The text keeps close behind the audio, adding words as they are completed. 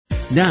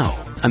Now,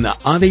 on the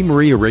Ave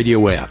Maria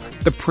Radio app,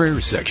 the prayer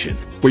section,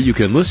 where you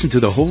can listen to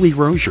the Holy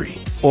Rosary.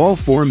 All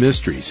four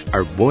mysteries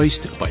are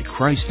voiced by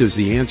Christ as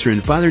the Answer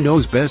and Father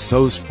Knows Best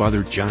host,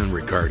 Father John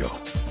Ricardo.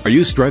 Are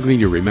you struggling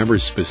to remember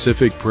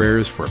specific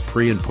prayers for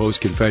pre- and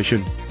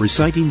post-confession,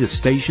 reciting the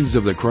Stations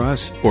of the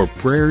Cross, or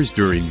prayers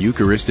during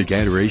Eucharistic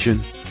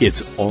adoration?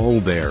 It's all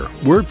there,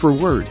 word for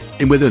word,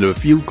 and within a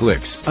few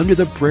clicks under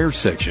the prayer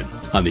section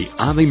on the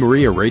Ave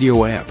Maria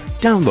Radio app.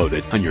 Download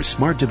it on your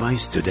smart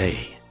device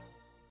today.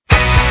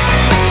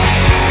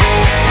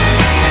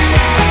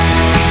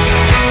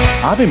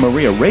 Ave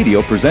Maria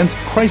Radio presents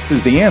Christ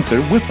is the Answer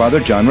with Father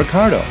John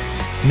Ricardo.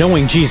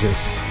 Knowing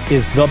Jesus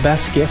is the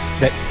best gift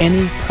that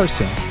any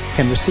person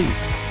can receive.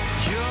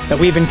 That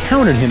we've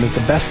encountered Him is the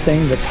best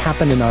thing that's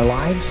happened in our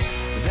lives,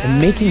 and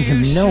making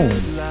Him known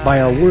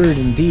by our word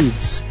and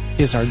deeds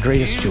is our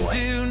greatest joy.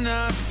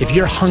 If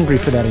you're hungry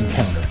for that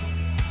encounter,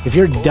 if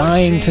you're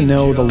dying to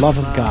know the love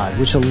of God,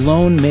 which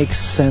alone makes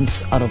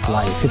sense out of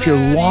life, if you're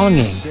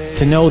longing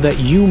to know that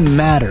you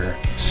matter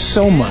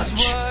so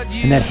much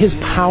and that His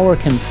power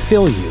can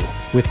fill you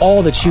with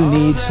all that you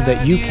need so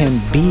that you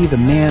can be the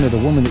man or the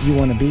woman that you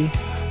want to be,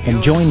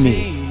 and join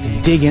me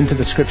and dig into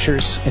the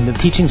Scriptures and the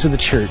teachings of the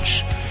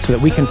Church so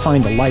that we can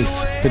find the life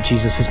that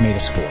Jesus has made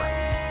us for.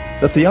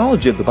 The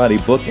Theology of the Body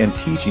book and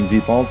teachings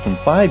evolved from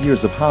 5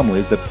 years of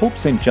homilies that Pope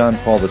St. John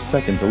Paul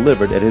II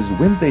delivered at his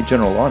Wednesday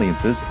general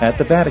audiences at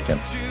the Vatican.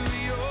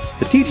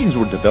 The teachings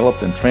were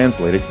developed and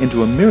translated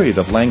into a myriad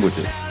of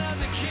languages.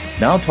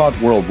 Now taught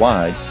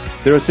worldwide,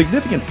 they're a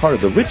significant part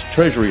of the rich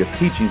treasury of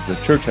teachings the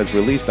Church has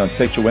released on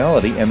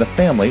sexuality and the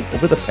family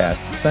over the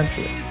past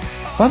century.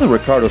 Father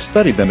Ricardo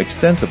studied them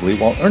extensively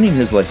while earning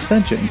his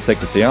licentiate in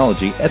sacred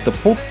theology at the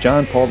Pope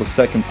John Paul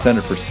II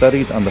Center for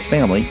Studies on the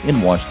Family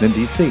in Washington,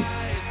 D.C.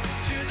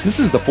 This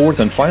is the fourth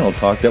and final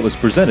talk that was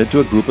presented to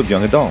a group of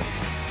young adults.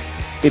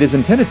 It is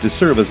intended to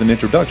serve as an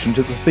introduction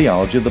to the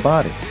theology of the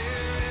body.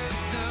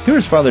 Here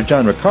is Father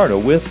John Ricardo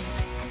with,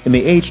 In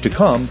the Age to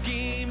Come,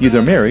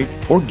 Either Married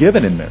or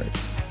Given in Marriage.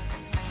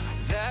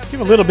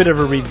 Give a little bit of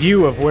a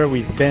review of where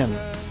we've been.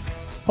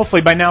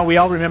 Hopefully by now we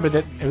all remember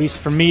that, at least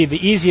for me,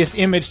 the easiest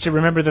image to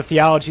remember the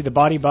theology of the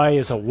body by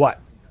is a what?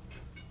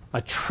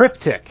 A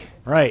triptych.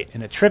 Right,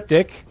 and a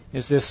triptych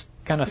is this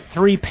kind of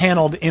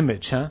three-paneled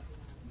image, huh?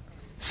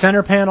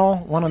 Center panel,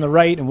 one on the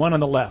right and one on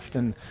the left.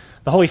 And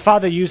the Holy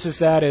Father uses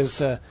that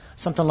as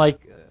something like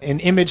an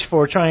image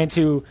for trying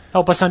to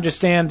help us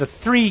understand the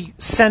three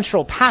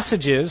central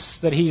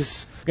passages that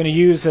he's going to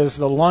use as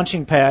the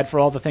launching pad for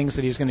all the things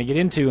that he's going to get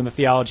into in the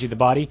theology of the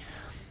body.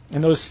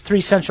 And those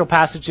three central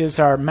passages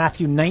are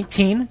Matthew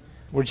 19,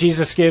 where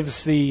Jesus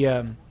gives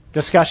the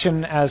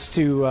discussion as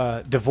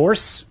to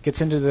divorce, gets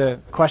into the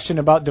question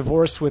about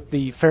divorce with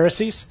the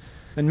Pharisees.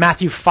 Then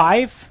Matthew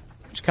 5,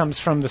 which comes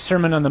from the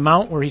Sermon on the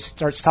Mount, where he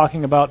starts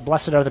talking about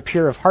blessed are the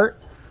pure of heart.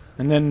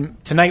 And then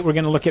tonight we're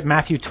going to look at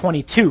Matthew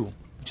 22,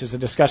 which is a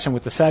discussion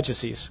with the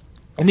Sadducees.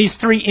 And these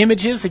three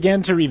images,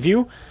 again to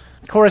review,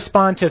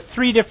 correspond to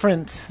three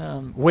different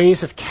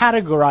ways of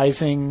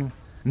categorizing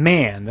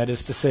man, that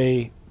is to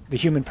say, the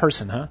human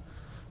person, huh?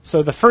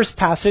 So the first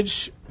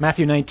passage,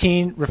 Matthew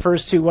 19,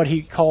 refers to what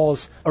he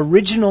calls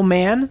original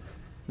man,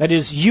 that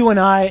is, you and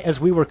I as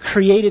we were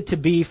created to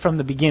be from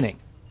the beginning.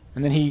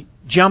 And then he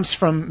jumps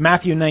from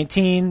Matthew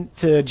 19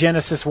 to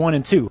Genesis 1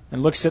 and 2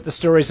 and looks at the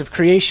stories of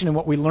creation and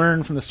what we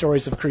learn from the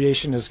stories of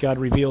creation as God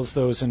reveals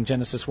those in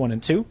Genesis 1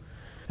 and 2.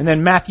 And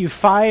then Matthew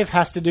 5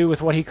 has to do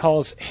with what he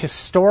calls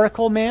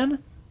historical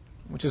man,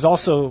 which is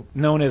also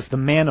known as the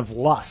man of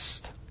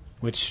lust,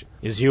 which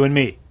is you and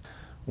me.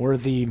 We're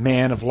the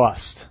man of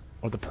lust,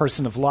 or the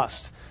person of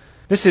lust.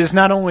 This is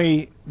not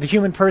only the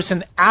human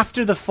person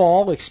after the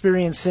fall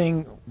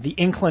experiencing the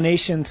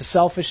inclination to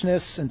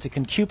selfishness and to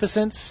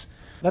concupiscence.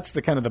 That's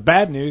the kind of the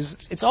bad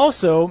news. It's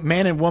also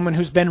man and woman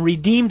who's been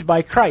redeemed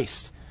by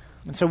Christ.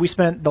 And so we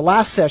spent the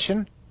last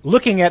session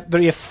looking at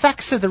the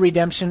effects of the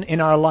redemption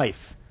in our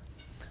life.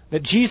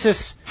 That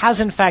Jesus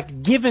has in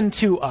fact given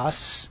to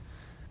us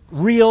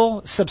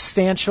real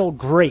substantial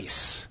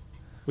grace,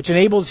 which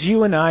enables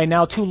you and I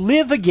now to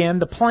live again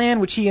the plan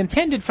which He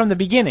intended from the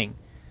beginning,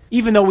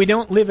 even though we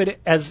don't live it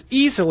as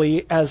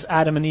easily as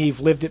Adam and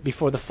Eve lived it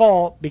before the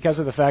fall because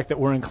of the fact that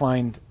we're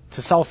inclined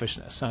to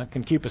selfishness,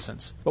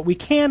 concupiscence. But we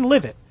can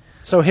live it.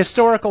 So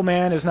historical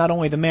man is not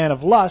only the man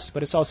of lust,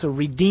 but it's also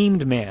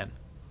redeemed man.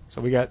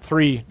 So we got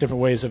three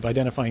different ways of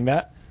identifying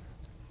that.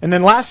 And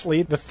then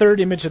lastly, the third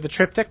image of the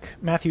triptych,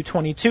 Matthew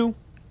 22,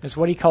 is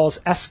what he calls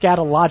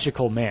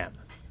eschatological man.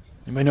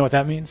 Anybody know what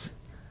that means?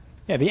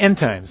 Yeah, the end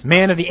times,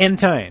 man of the end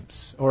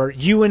times, or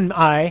you and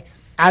I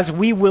as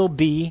we will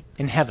be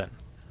in heaven.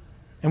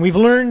 And we've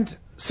learned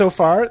so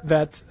far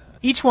that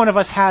each one of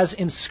us has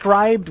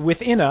inscribed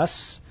within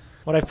us,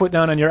 what I've put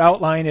down on your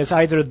outline is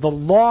either the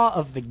law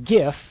of the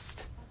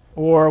gift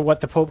or what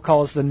the Pope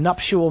calls the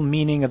nuptial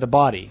meaning of the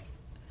body.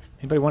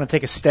 Anybody want to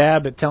take a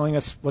stab at telling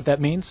us what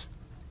that means?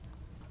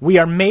 We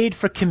are made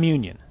for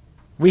communion.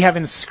 We have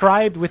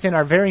inscribed within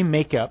our very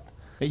makeup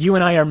that you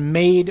and I are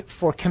made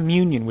for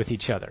communion with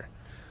each other.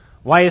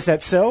 Why is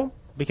that so?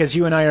 because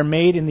you and I are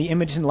made in the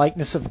image and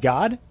likeness of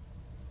God,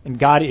 and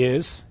God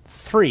is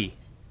three: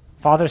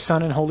 Father,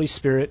 Son, and Holy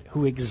Spirit,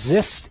 who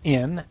exist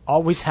in,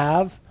 always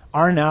have,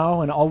 are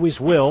now, and always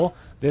will,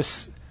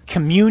 this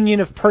communion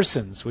of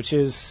persons, which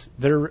is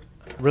their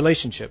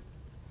relationship.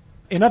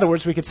 In other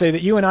words, we could say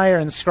that you and I are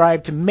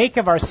inscribed to make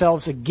of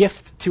ourselves a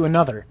gift to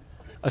another,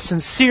 a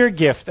sincere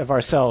gift of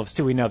ourselves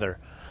to another.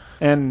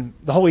 And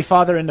the Holy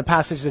Father, in the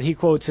passage that he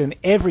quotes in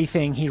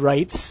everything he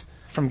writes,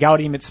 from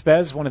Gaudium et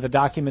Spes, one of the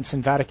documents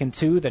in Vatican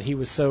II that he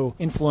was so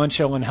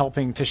influential in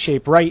helping to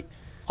shape right,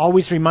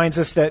 always reminds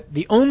us that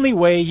the only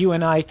way you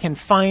and I can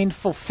find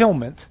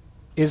fulfillment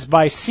is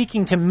by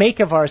seeking to make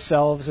of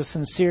ourselves a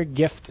sincere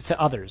gift to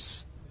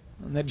others.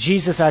 And that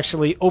Jesus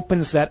actually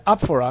opens that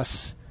up for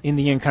us in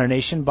the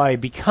Incarnation by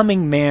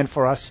becoming man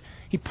for us.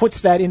 He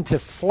puts that into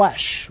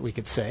flesh, we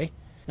could say,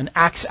 and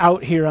acts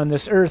out here on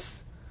this earth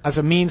as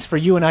a means for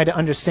you and I to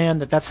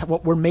understand that that's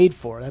what we're made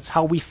for. That's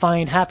how we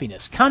find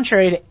happiness.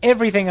 Contrary to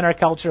everything in our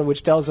culture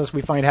which tells us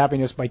we find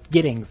happiness by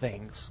getting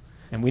things.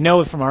 And we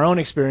know from our own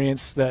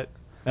experience that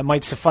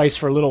might suffice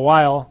for a little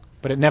while,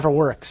 but it never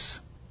works.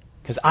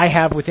 Because I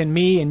have within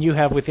me and you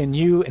have within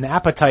you an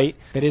appetite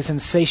that is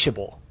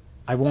insatiable.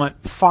 I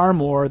want far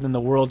more than the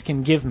world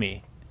can give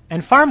me.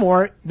 And far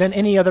more than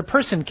any other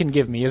person can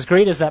give me, as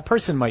great as that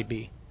person might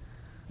be.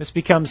 This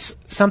becomes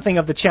something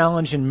of the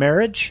challenge in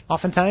marriage,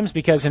 oftentimes,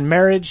 because in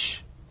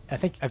marriage, I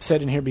think I've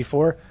said in here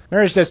before,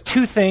 marriage does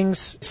two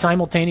things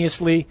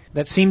simultaneously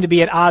that seem to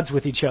be at odds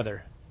with each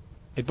other.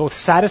 It both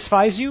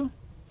satisfies you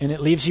and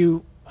it leaves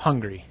you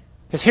hungry.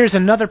 Because here's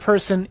another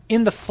person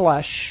in the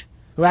flesh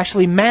who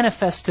actually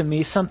manifests to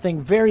me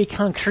something very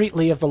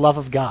concretely of the love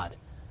of God,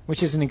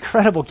 which is an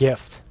incredible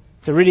gift.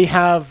 To really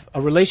have a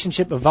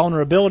relationship of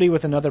vulnerability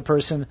with another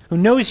person who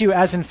knows you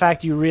as in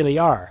fact you really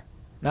are.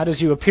 Not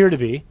as you appear to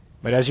be,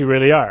 but as you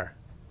really are.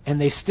 And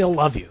they still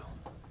love you.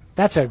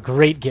 That's a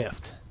great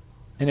gift.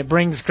 And it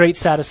brings great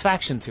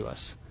satisfaction to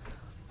us.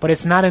 But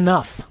it's not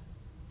enough.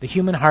 The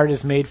human heart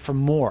is made for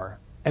more,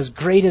 as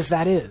great as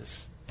that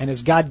is, and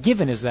as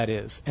God-given as that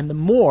is. And the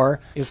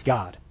more is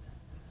God.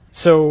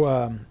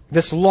 So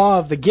this law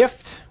of the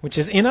gift, which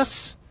is in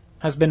us,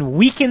 has been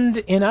weakened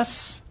in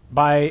us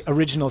by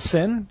original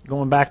sin,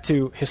 going back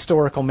to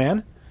historical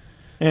man.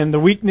 And the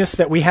weakness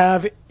that we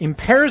have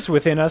impairs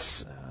within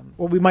us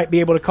what we might be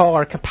able to call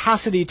our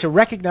capacity to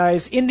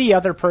recognize in the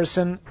other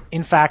person,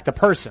 in fact, a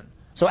person.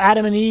 So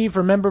Adam and Eve,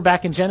 remember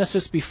back in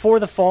Genesis before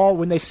the fall,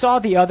 when they saw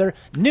the other,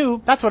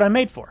 knew that's what I'm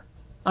made for.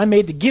 I'm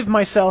made to give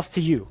myself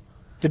to you,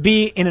 to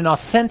be in an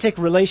authentic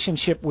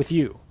relationship with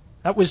you.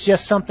 That was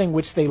just something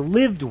which they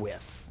lived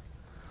with.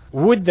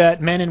 Would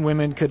that men and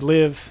women could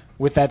live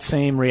with that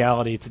same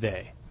reality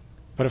today?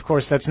 But of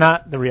course, that's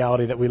not the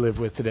reality that we live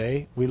with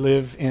today. We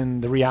live in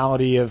the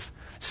reality of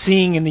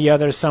seeing in the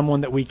other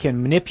someone that we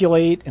can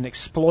manipulate and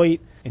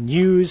exploit and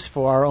use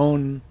for our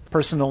own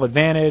personal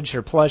advantage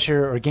or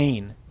pleasure or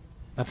gain.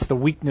 That's the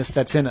weakness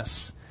that's in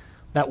us.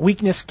 That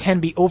weakness can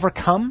be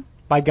overcome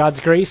by God's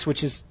grace,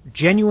 which is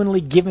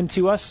genuinely given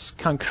to us,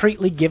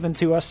 concretely given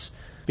to us,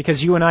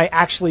 because you and I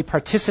actually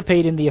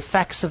participate in the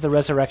effects of the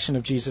resurrection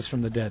of Jesus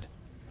from the dead.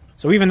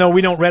 So even though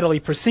we don't readily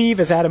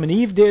perceive, as Adam and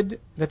Eve did,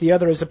 that the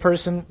other is a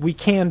person, we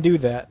can do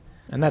that.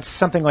 And that's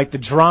something like the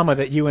drama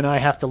that you and I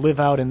have to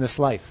live out in this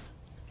life.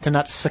 To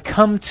not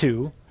succumb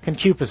to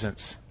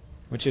concupiscence,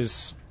 which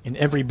is in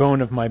every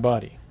bone of my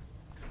body.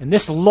 And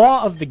this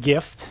law of the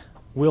gift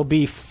will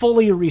be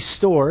fully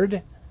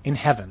restored in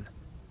heaven,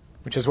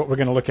 which is what we're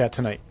going to look at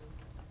tonight.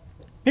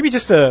 Maybe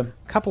just a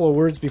couple of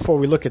words before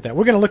we look at that.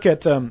 We're going to look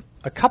at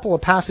a couple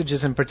of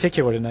passages in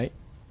particular tonight.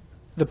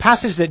 The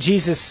passage that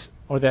Jesus,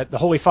 or that the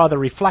Holy Father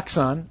reflects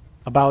on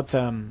about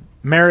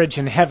marriage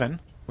in heaven,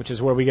 which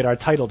is where we get our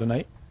title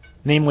tonight,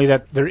 namely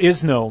that there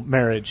is no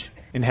marriage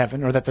in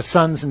heaven, or that the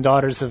sons and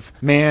daughters of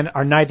man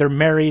are neither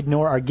married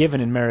nor are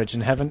given in marriage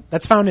in heaven.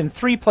 That's found in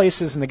three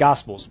places in the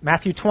Gospels: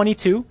 Matthew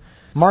 22,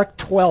 Mark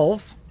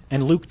 12,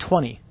 and Luke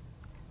 20.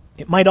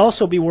 It might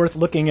also be worth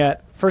looking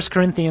at 1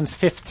 Corinthians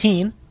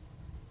 15.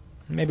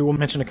 Maybe we'll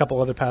mention a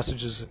couple other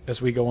passages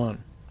as we go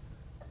on.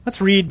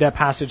 Let's read that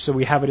passage so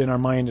we have it in our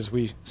mind as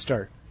we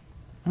start.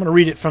 I'm going to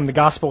read it from the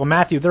Gospel of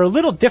Matthew. They're a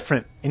little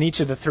different in each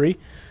of the three,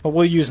 but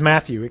we'll use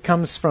Matthew. It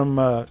comes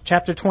from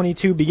chapter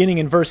 22, beginning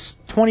in verse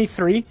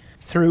 23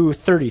 through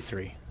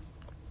 33. It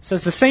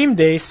says, "The same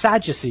day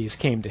Sadducees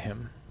came to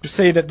him, who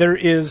say that there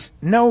is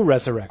no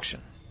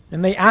resurrection.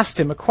 And they asked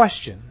him a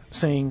question,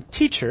 saying,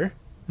 'Teacher,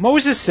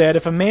 Moses said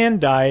if a man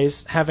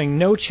dies having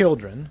no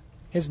children,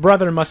 his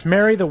brother must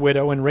marry the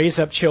widow and raise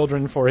up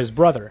children for his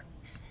brother.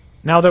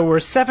 Now there were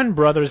 7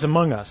 brothers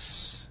among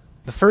us.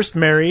 The first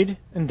married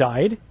and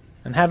died,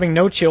 and having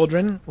no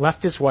children,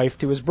 left his wife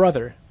to his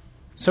brother.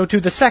 So to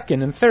the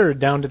second and third,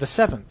 down to the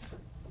 7th.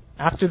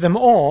 After them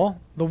all,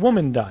 the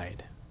woman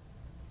died.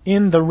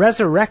 In the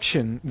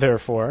resurrection,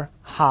 therefore,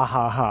 ha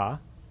ha ha,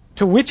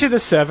 to which of the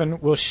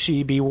 7 will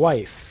she be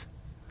wife?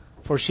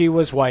 For she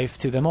was wife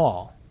to them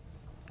all.'"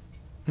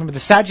 Remember, the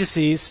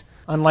Sadducees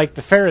unlike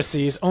the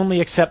Pharisees,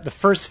 only accept the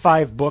first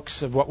 5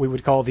 books of what we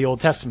would call the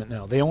Old Testament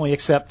now. They only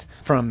accept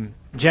from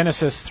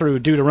Genesis through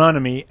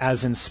Deuteronomy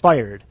as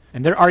inspired.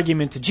 And their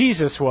argument to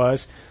Jesus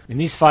was, in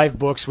these 5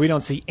 books, we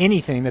don't see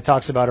anything that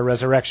talks about a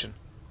resurrection.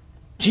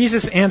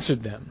 Jesus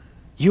answered them,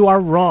 "You are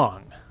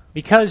wrong,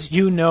 because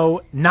you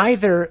know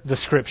neither the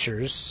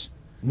Scriptures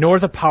nor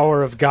the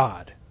power of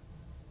God.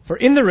 For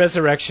in the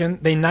resurrection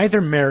they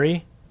neither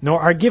marry nor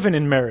are given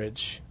in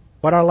marriage,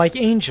 but are like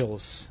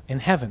angels in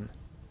heaven.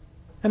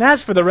 And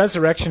as for the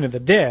resurrection of the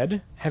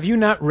dead, have you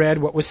not read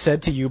what was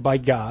said to you by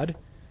God?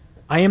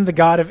 I am the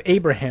God of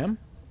Abraham,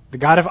 the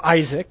God of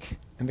Isaac,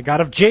 and the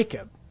God of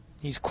Jacob."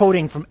 He's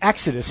quoting from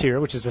Exodus here,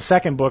 which is the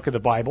second book of the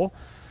Bible,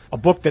 a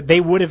book that they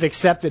would have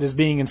accepted as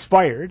being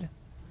inspired.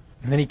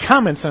 And then he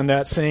comments on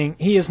that, saying,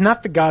 "He is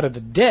not the God of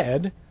the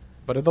dead,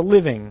 but of the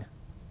living."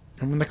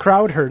 And when the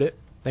crowd heard it,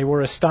 they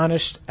were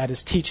astonished at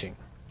his teaching.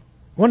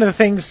 One of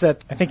the things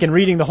that I think in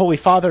reading the Holy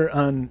Father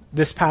on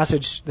this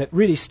passage that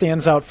really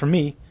stands out for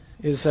me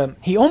is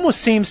he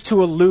almost seems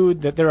to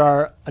allude that there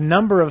are a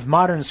number of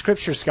modern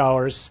scripture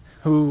scholars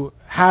who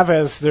have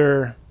as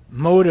their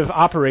mode of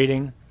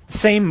operating the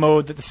same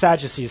mode that the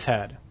Sadducees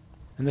had.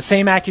 And the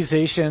same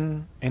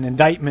accusation and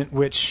indictment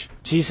which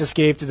Jesus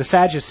gave to the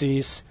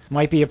Sadducees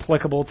might be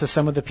applicable to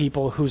some of the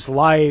people whose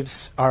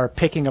lives are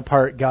picking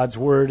apart God's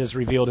Word as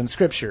revealed in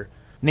Scripture.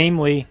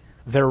 Namely,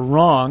 they're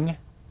wrong,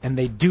 and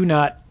they do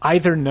not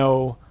either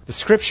know the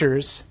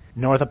Scriptures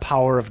nor the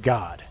power of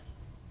God.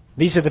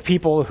 These are the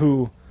people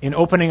who, in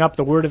opening up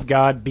the Word of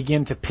God,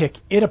 begin to pick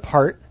it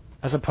apart,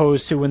 as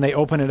opposed to when they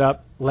open it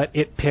up, let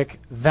it pick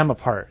them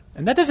apart.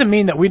 And that doesn't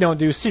mean that we don't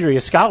do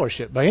serious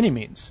scholarship by any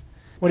means.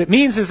 What it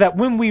means is that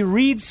when we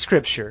read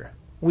Scripture,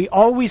 we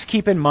always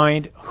keep in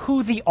mind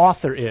who the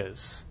author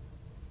is.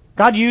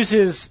 God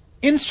uses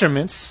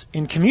instruments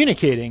in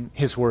communicating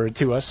His Word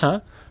to us,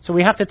 So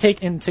we have to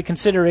take into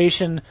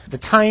consideration the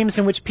times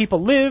in which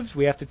people lived.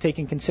 We have to take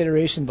in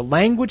consideration the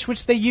language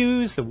which they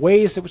use, the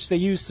ways in which they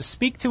used to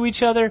speak to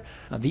each other,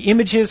 the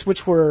images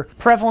which were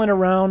prevalent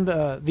around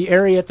the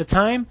area at the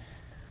time.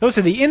 Those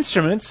are the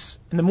instruments,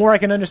 and the more I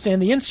can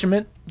understand the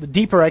instrument, the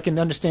deeper I can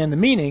understand the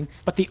meaning.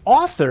 But the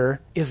author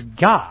is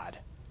God,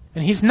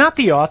 and He's not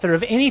the author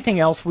of anything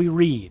else we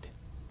read.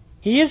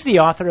 He is the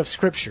author of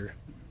Scripture,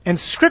 and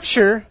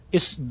Scripture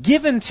is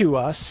given to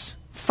us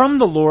from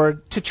the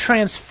Lord to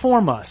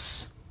transform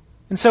us.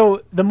 And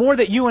so the more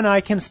that you and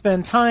I can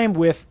spend time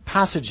with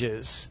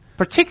passages,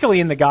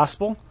 particularly in the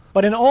Gospel,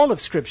 but in all of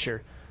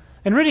Scripture,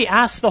 and really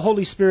ask the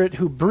Holy Spirit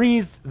who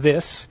breathed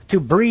this to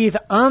breathe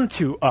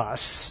onto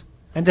us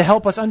and to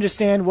help us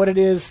understand what it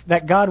is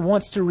that God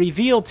wants to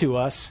reveal to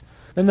us,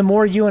 then the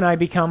more you and I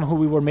become who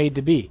we were made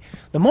to be.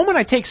 The moment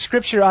I take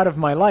Scripture out of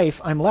my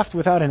life, I'm left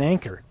without an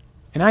anchor.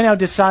 And I now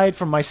decide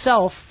for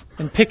myself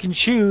and pick and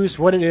choose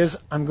what it is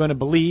I'm going to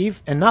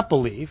believe and not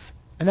believe.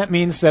 And that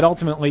means that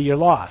ultimately you're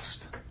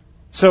lost.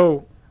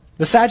 So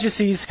the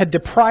Sadducees had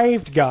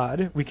deprived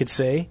God, we could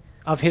say,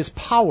 of His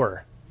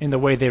power in the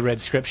way they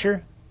read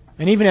Scripture.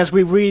 And even as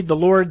we read the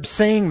Lord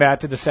saying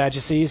that to the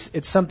Sadducees,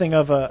 it's something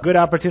of a good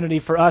opportunity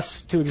for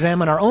us to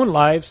examine our own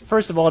lives.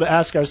 First of all, to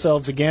ask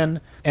ourselves again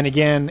and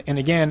again and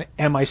again,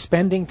 am I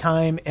spending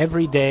time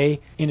every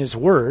day in His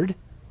Word,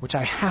 which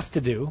I have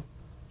to do?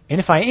 And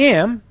if I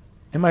am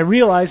I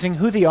realizing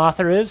who the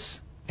author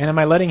is? And am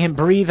I letting Him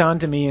breathe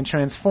onto me and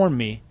transform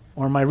me?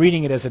 Or am I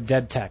reading it as a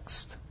dead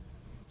text?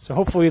 So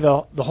hopefully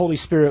the Holy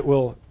Spirit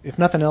will, if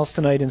nothing else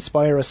tonight,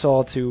 inspire us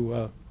all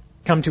to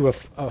come to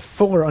a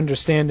fuller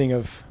understanding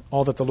of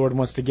all that the Lord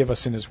wants to give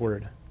us in His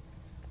Word.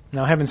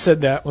 Now, having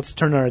said that, let's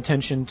turn our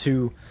attention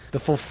to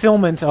the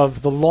fulfillment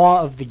of the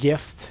law of the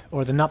gift,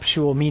 or the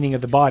nuptial meaning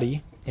of the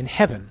body, in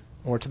heaven,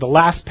 or to the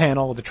last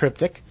panel of the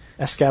triptych,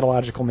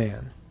 Eschatological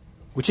Man,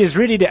 which is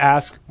really to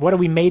ask, what are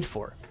we made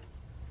for?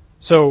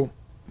 So,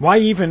 why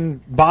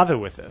even bother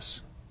with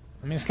this?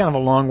 I mean, it's kind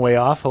of a long way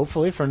off,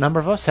 hopefully, for a number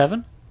of us,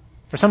 heaven.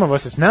 For some of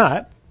us, it's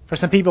not. For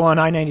some people on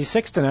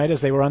I-96 tonight,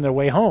 as they were on their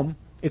way home,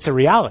 it's a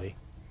reality.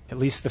 At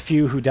least the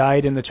few who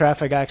died in the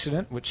traffic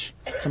accident, which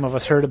some of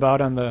us heard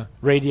about on the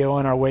radio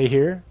on our way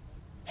here.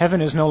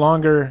 Heaven is no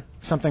longer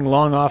something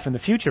long off in the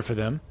future for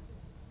them.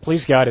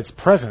 Please God, it's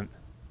present,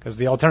 because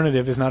the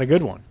alternative is not a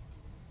good one.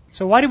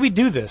 So why do we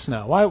do this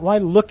now? Why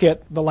look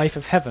at the life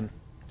of heaven?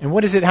 And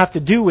what does it have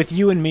to do with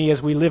you and me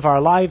as we live our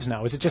lives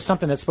now? Is it just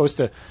something that's supposed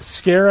to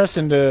scare us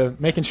into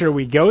making sure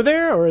we go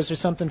there, or is there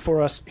something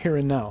for us here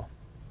and now?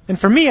 And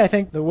for me, I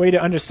think the way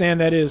to understand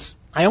that is,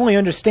 I only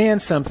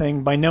understand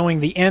something by knowing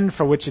the end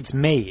for which it's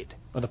made,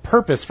 or the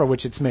purpose for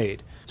which it's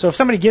made. So if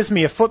somebody gives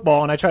me a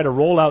football and I try to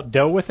roll out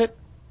dough with it,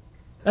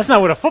 that's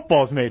not what a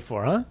football is made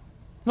for, huh?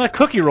 It's not a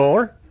cookie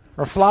roller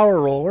or a flour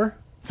roller.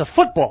 It's a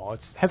football.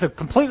 It has a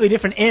completely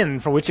different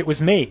end for which it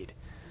was made.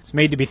 It's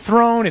made to be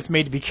thrown, it's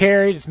made to be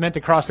carried, it's meant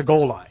to cross the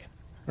goal line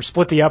or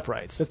split the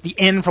uprights. That's the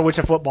end for which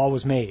a football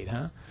was made,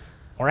 huh?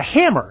 Or a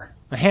hammer.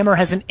 A hammer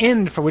has an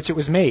end for which it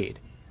was made.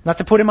 Not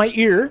to put in my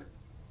ear,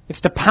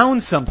 it's to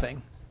pound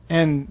something.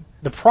 And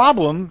the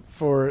problem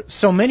for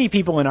so many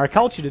people in our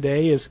culture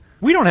today is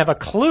we don't have a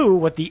clue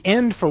what the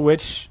end for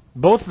which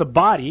both the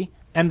body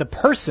and the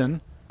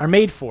person are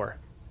made for.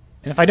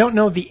 And if I don't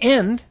know the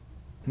end,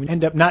 we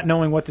end up not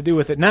knowing what to do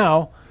with it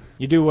now.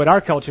 You do what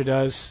our culture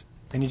does,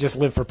 and you just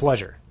live for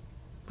pleasure,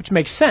 which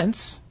makes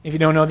sense if you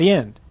don't know the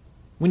end.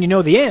 When you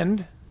know the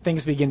end,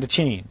 things begin to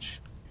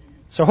change.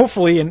 So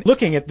hopefully in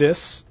looking at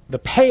this, the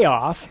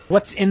payoff,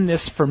 what's in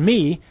this for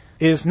me,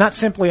 is not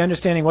simply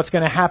understanding what's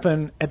going to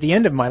happen at the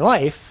end of my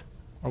life,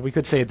 or we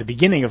could say at the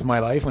beginning of my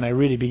life when I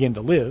really begin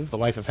to live, the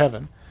life of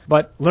heaven,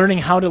 but learning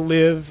how to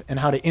live and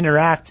how to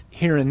interact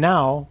here and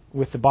now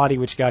with the body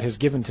which God has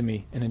given to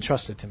me and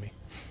entrusted to me.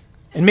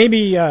 And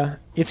maybe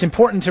it's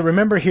important to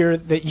remember here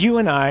that you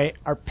and I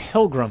are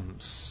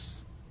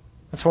pilgrims.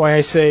 That's why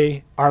I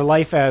say our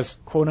life as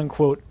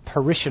quote-unquote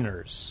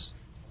parishioners.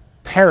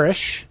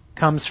 Parish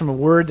comes from a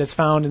word that's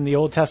found in the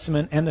Old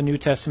Testament and the New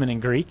Testament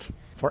in Greek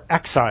for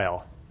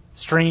exile,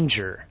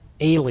 stranger,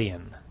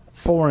 alien,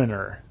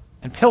 foreigner,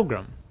 and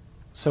pilgrim.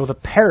 So the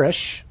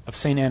parish of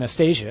St.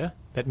 Anastasia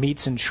that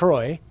meets in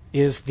Troy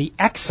is the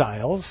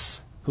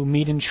exiles who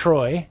meet in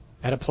Troy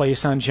at a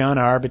place on John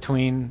R.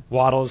 between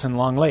Wattles and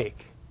Long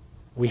Lake.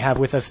 We have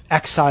with us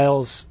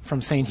exiles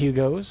from St.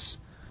 Hugo's,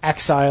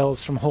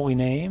 exiles from Holy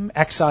Name,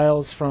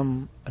 exiles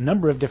from a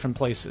number of different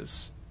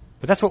places.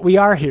 But that's what we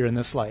are here in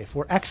this life.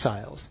 We're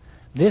exiles.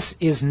 This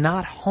is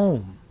not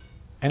home.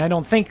 And I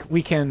don't think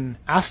we can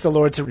ask the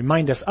Lord to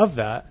remind us of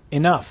that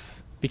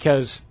enough,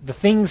 because the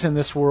things in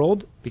this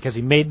world, because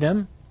He made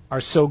them,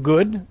 are so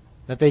good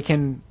that they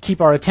can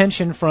keep our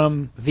attention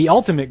from the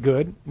ultimate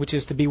good, which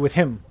is to be with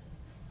Him.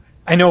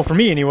 I know for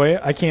me anyway,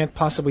 I can't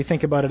possibly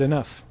think about it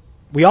enough.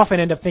 We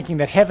often end up thinking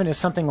that heaven is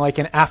something like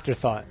an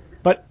afterthought.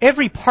 But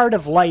every part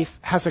of life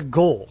has a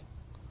goal.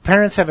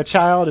 Parents have a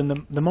child,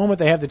 and the moment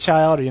they have the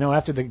child, or,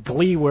 after the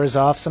glee wears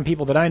off, some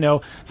people that I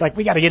know, it's like,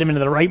 we got to get them into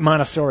the right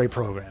Montessori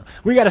program.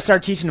 We got to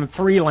start teaching them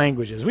 3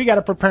 languages. We got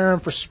to prepare them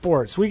for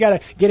sports. We got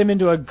to get them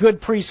into a good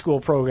preschool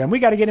program. We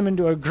got to get them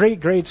into a great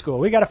grade school.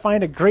 We got to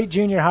find a great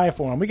junior high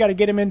for them. We got to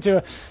get them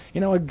into,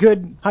 a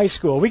good high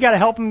school. We got to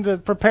help him to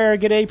prepare,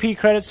 get AP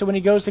credits, so when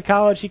he goes to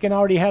college, he can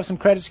already have some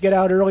credits to get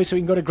out early so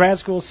he can go to grad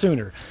school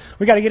sooner.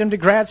 We got to get him to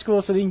grad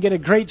school so that he can get a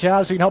great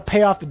job so he can help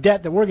pay off the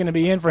debt that we're going to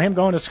be in for him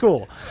going to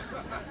school.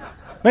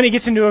 Then he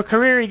gets into a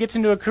career,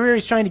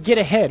 he's trying to get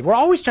ahead. We're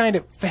always trying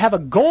to have a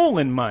goal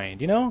in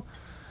mind, I'm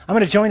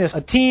going to join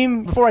a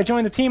team. Before I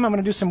join the team, I'm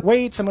going to do some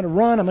weights, I'm going to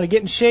run, I'm going to get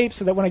in shape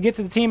so that when I get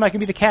to the team, I can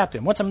be the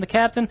captain. Once I'm the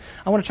captain,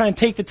 I want to try and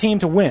take the team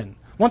to win.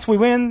 Once we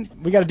win,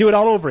 we got to do it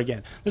all over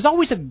again. There's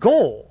always a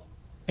goal.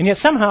 And yet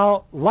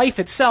somehow, life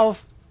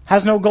itself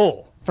has no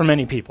goal for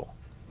many people.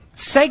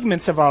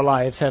 Segments of our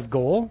lives have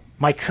goal.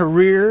 My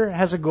career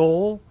has a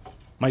goal.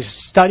 My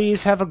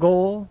studies have a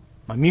goal.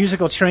 My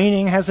musical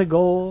training has a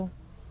goal.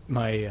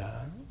 My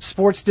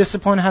sports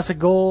discipline has a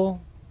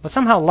goal. But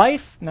somehow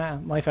life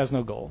has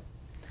no goal.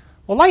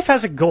 Well, life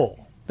has a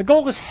goal. The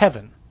goal is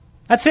heaven.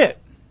 That's it.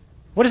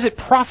 What does it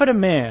profit a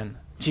man,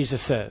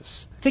 Jesus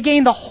says, to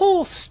gain the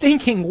whole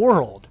stinking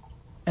world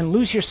and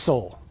lose your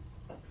soul?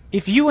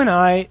 If you and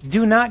I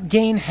do not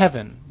gain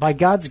heaven by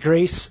God's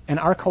grace and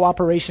our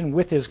cooperation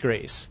with His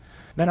grace,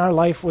 then our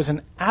life was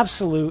an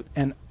absolute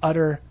and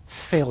utter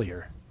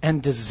failure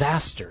and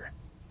disaster,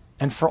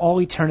 and for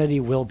all eternity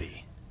will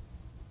be.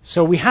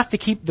 So we have to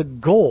keep the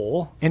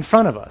goal in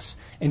front of us.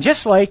 And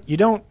just like you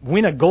don't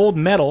win a gold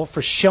medal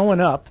for showing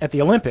up at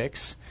the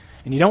Olympics,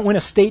 and you don't win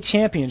a state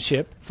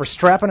championship for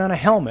strapping on a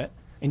helmet,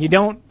 and you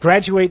don't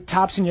graduate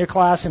tops in your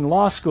class in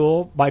law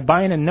school by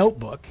buying a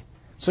notebook,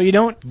 so you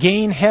don't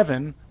gain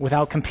heaven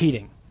without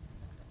competing.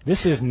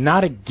 This is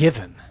not a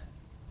given.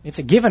 It's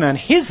a given on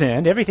His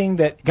end. Everything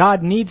that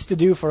God needs to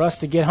do for us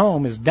to get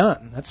home is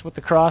done. That's what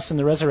the cross and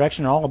the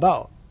resurrection are all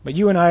about. But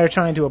you and I are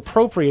trying to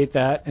appropriate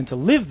that and to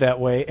live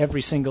that way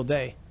every single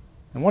day.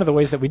 And one of the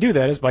ways that we do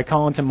that is by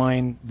calling to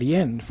mind the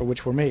end for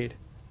which we're made.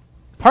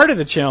 Part of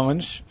the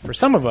challenge for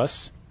some of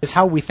us is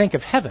how we think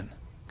of heaven,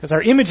 because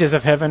our images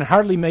of heaven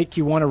hardly make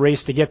you want to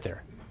race to get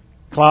there.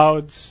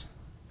 Clouds,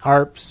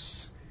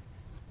 harps.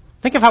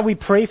 Think of how we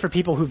pray for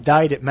people who've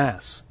died at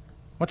Mass.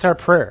 What's our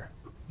prayer?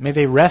 May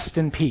they rest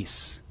in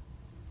peace.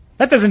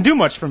 That doesn't do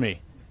much for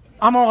me.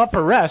 I'm all up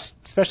for rest,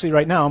 especially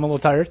right now. I'm a little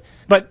tired.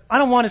 But I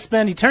don't want to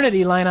spend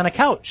eternity lying on a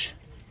couch.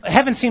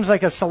 Heaven seems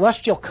like a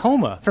celestial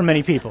coma for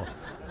many people.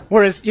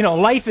 Whereas,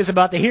 life is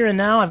about the here and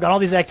now. I've got all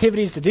these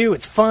activities to do.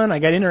 It's fun. I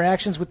got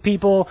interactions with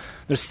people.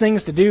 There's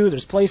things to do.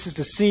 There's places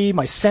to see.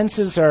 My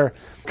senses are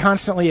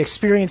constantly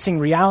experiencing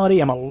reality.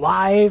 I'm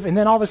alive. And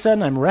then all of a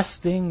sudden, I'm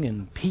resting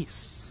in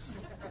peace.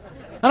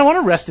 I don't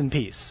want to rest in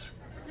peace.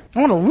 I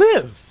want to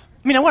live.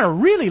 I want to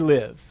really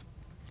live.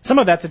 Some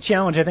of that's a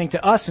challenge, I think,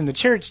 to us in the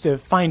church to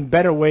find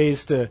better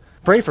ways to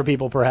pray for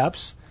people,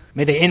 perhaps.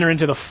 May they enter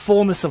into the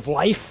fullness of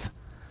life,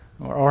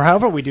 or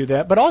however we do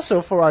that. But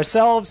also for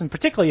ourselves, and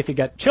particularly if you've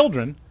got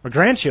children or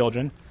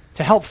grandchildren,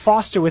 to help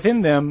foster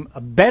within them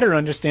a better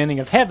understanding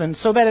of heaven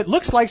so that it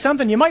looks like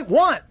something you might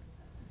want.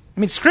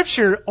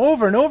 Scripture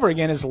over and over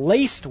again is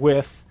laced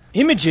with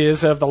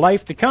images of the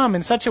life to come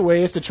in such a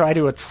way as to try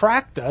to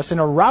attract us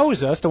and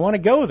arouse us to want to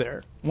go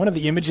there. One of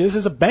the images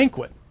is a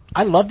banquet.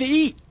 I love to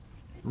eat.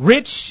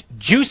 Rich,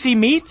 juicy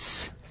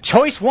meats,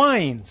 Choice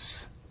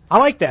wines. I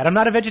like that. I'm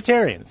not a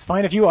vegetarian. It's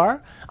fine if you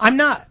are. I'm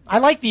not. I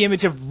like the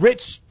image of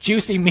rich,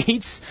 juicy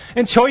meats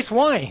and choice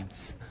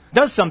wines. It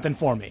does something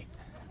for me.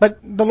 But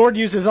the Lord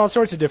uses all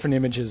sorts of different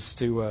images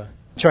to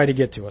try to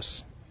get to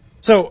us.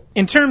 So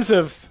in terms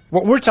of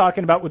what we're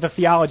talking about with the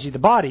theology of the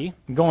body,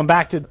 going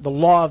back to the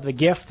law of the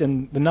gift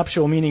and the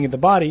nuptial meaning of the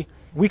body,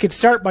 we could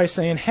start by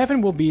saying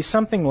heaven will be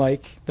something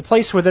like the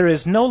place where there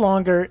is no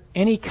longer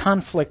any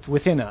conflict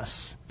within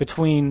us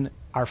between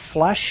our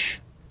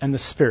flesh and the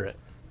spirit.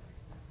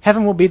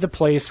 Heaven will be the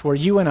place where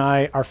you and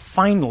I are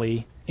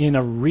finally in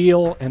a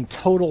real and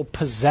total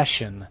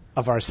possession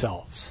of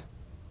ourselves.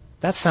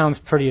 That sounds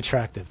pretty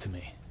attractive to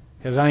me,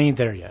 because I ain't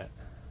there yet.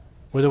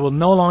 Where there will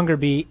no longer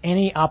be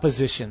any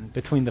opposition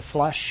between the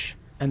flesh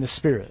and the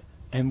spirit,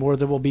 and where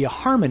there will be a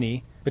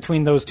harmony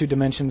between those two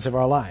dimensions of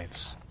our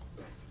lives.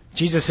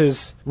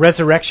 Jesus'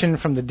 resurrection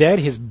from the dead,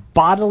 his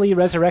bodily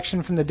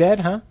resurrection from the dead,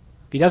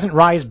 If he doesn't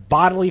rise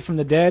bodily from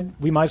the dead,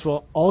 we might as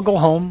well all go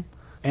home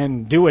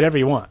and do whatever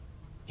you want.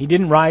 He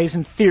didn't rise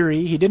in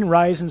theory. He didn't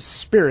rise in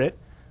spirit.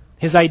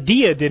 His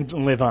idea didn't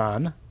live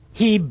on.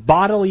 He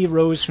bodily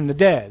rose from the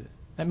dead.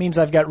 That means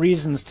I've got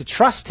reasons to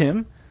trust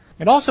him.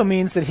 It also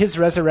means that his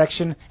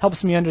resurrection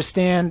helps me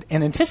understand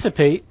and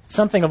anticipate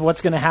something of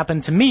what's going to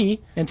happen to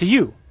me and to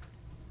you.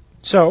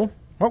 So,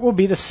 what will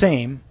be the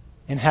same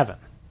in heaven?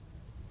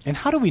 And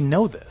how do we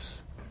know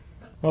this?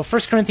 Well,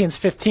 1 Corinthians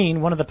 15,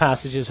 one of the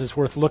passages is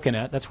worth looking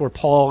at. That's where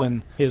Paul,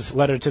 in his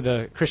letter to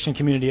the Christian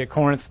community at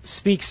Corinth,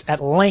 speaks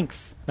at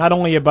length, not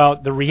only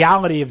about the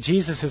reality of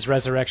Jesus'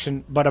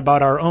 resurrection, but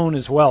about our own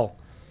as well.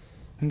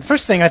 And the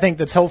first thing I think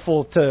that's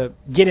helpful to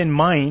get in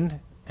mind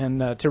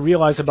and to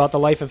realize about the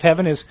life of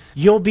heaven is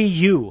you'll be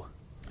you.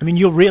 I mean,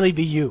 you'll really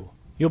be you.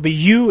 You'll be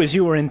you as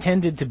you were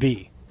intended to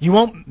be. You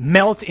won't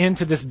melt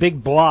into this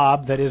big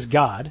blob that is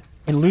God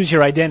and lose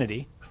your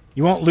identity.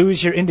 You won't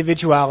lose your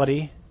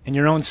individuality and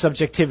your own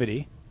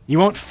subjectivity. You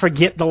won't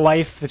forget the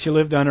life that you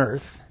lived on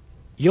earth.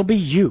 You'll be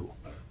you.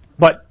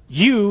 But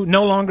you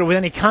no longer with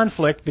any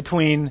conflict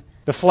between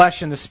the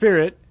flesh and the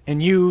spirit,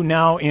 and you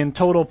now in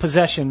total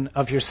possession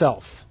of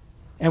yourself.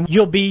 And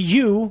you'll be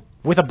you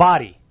with a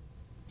body.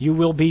 You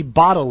will be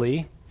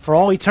bodily for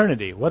all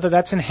eternity, whether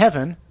that's in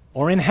heaven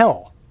or in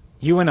hell.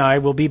 You and I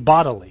will be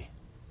bodily.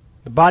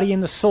 The body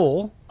and the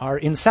soul are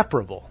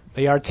inseparable.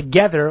 They are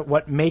together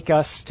what make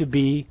us to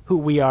be who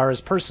we are as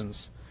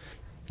persons.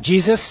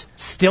 Jesus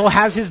still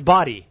has his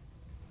body.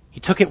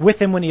 He took it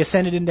with him when he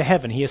ascended into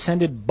heaven. He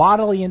ascended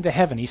bodily into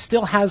heaven. He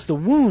still has the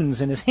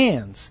wounds in his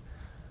hands.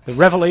 The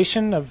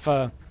revelation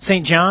of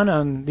St. John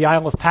on the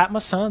Isle of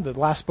Patmos, the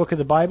last book of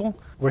the Bible,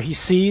 where he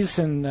sees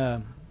in,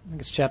 I think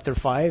it's chapter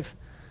 5,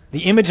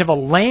 the image of a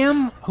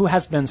lamb who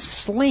has been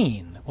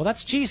slain. Well,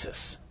 that's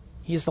Jesus.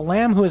 He is the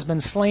lamb who has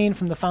been slain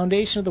from the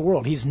foundation of the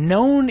world. He's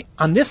known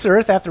on this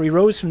earth after he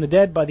rose from the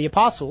dead by the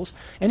apostles,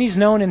 and he's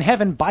known in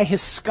heaven by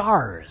his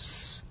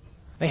scars.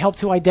 They help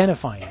to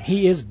identify him.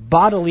 He is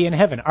bodily in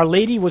heaven. Our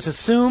Lady was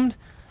assumed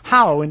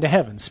how into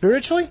heaven?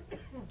 Spiritually?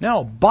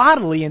 No,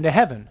 bodily into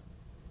heaven.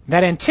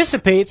 That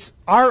anticipates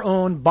our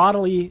own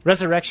bodily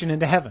resurrection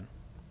into heaven.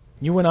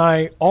 You and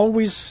I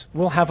always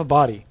will have a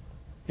body.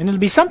 And it'll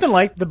be something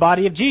like the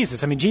body of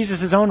Jesus. I mean,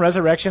 Jesus' own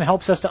resurrection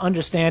helps us to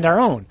understand our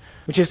own,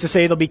 which is to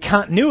say there'll be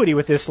continuity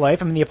with this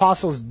life. I mean, the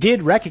apostles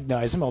did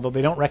recognize him, although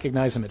they don't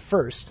recognize him at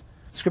first.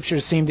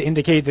 Scriptures seem to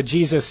indicate that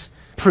Jesus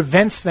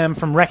prevents them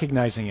from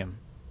recognizing him.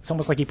 It's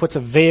almost like he puts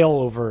a veil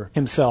over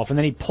himself, and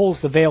then he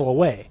pulls the veil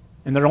away.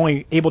 And they're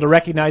only able to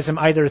recognize him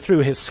either through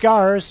his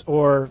scars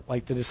or,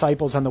 like the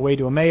disciples on the way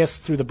to Emmaus,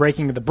 through the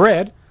breaking of the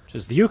bread, which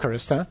is the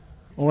Eucharist,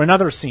 or in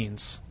other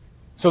scenes.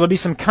 So there'll be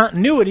some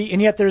continuity,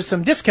 and yet there's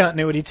some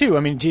discontinuity too. I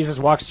mean, Jesus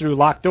walks through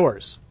locked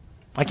doors.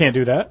 I can't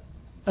do that.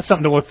 That's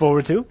something to look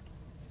forward to. You're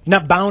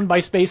not bound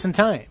by space and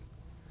time.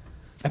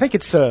 I think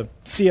it's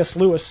C.S.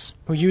 Lewis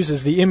who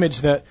uses the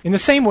image that, in the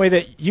same way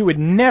that you would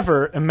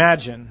never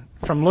imagine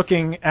from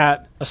looking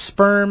at a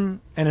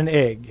sperm and an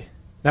egg,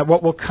 that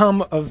what will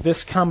come of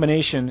this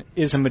combination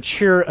is a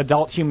mature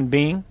adult human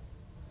being.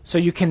 So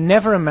you can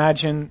never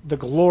imagine the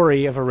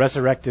glory of a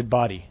resurrected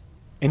body.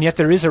 And yet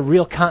there is a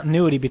real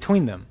continuity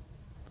between them.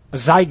 A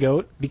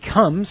zygote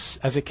becomes,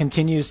 as it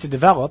continues to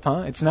develop,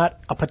 it's not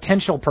a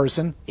potential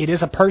person, it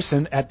is a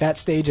person at that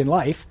stage in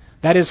life.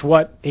 That is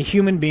what a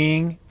human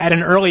being at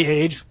an early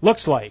age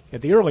looks like,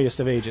 at the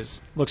earliest of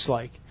ages looks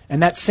like.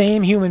 And that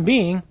same human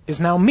being is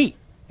now me.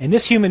 And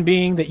this human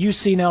being that you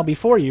see now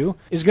before you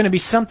is going to be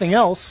something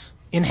else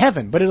in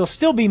heaven, but it'll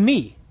still be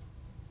me.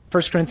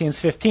 1 Corinthians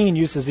 15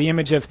 uses the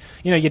image of,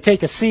 you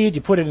take a seed,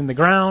 you put it in the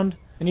ground,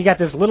 and you got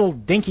this little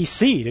dinky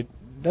seed. It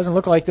doesn't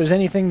look like there's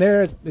anything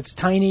there. It's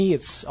tiny.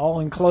 It's all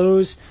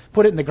enclosed.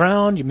 Put it in the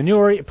ground. You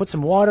manure it. You put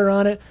some water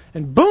on it.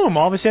 And boom,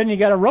 all of a sudden you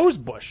got a rose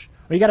bush.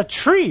 Or you got a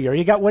tree. Or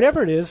you got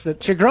whatever it is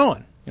that you're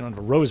growing. You don't have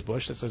a rose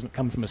bush. This doesn't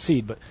come from a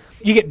seed. But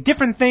you get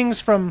different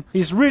things from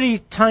these really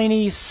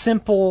tiny,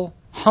 simple,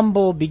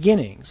 humble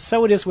beginnings.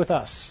 So it is with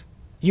us.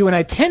 You and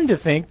I tend to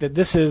think that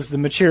this is the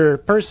mature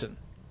person.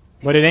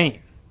 But it ain't.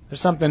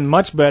 There's something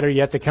much better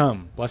yet to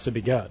come. Blessed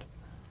be God.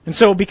 And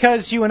so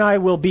because you and I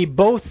will be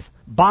both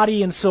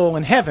body and soul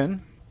in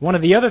heaven, one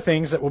of the other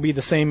things that will be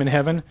the same in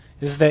heaven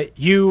is that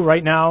you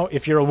right now,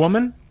 if you're a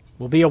woman,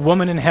 will be a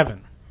woman in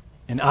heaven.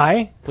 And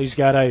I, please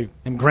God, I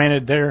am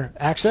granted their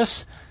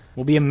access,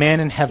 will be a man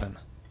in heaven.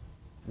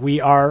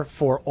 We are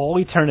for all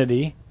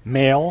eternity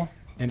male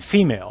and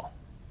female.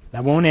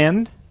 That won't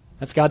end.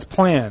 That's God's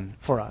plan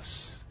for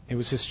us. It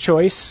was His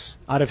choice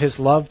out of His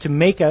love to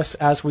make us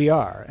as we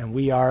are, and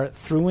we are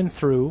through and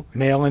through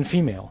male and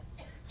female.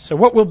 So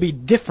what will be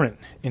different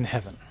in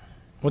heaven?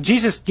 Well,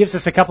 Jesus gives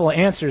us a couple of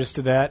answers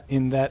to that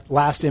in that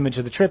last image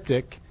of the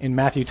triptych in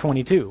Matthew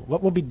 22.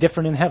 What will be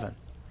different in heaven?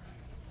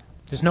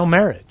 There's no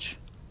marriage.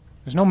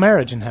 There's no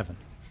marriage in heaven.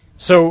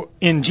 So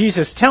in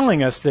Jesus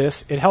telling us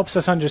this, it helps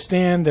us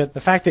understand that the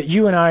fact that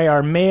you and I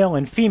are male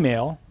and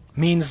female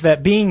means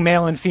that being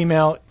male and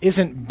female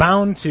isn't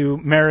bound to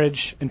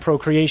marriage and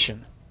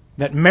procreation.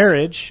 That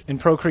marriage and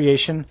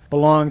procreation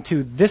belong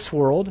to this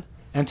world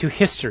and to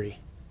history.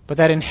 But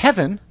that in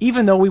heaven,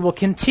 even though we will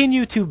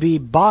continue to be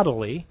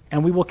bodily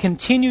and we will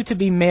continue to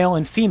be male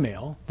and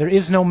female, there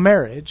is no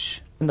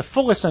marriage in the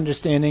fullest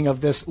understanding of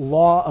this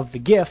law of the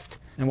gift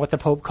and what the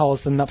Pope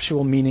calls the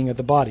nuptial meaning of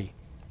the body.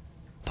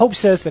 Pope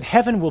says that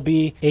heaven will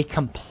be a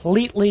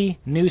completely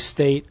new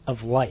state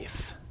of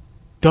life.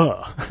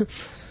 Duh.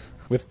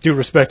 With due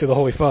respect to the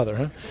Holy Father,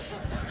 huh?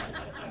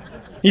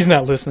 He's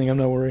not listening, I'm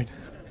not worried.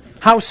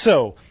 How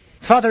so?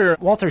 Father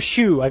Walter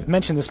Shue, I've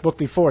mentioned this book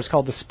before, it's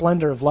called The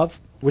Splendor of Love,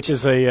 which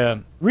is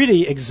a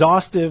really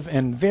exhaustive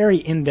and very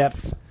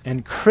in-depth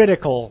and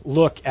critical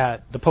look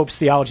at the Pope's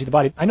theology of the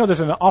body. I know there's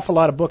an awful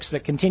lot of books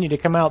that continue to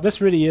come out.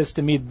 This really is,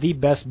 to me, the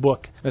best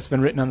book that's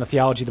been written on the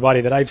theology of the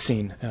body that I've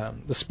seen.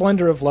 The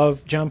Splendor of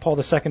Love, John Paul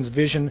II's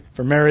vision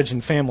for marriage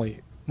and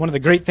family. One of the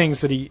great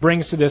things that he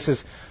brings to this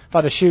is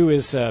Father Shue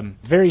is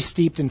very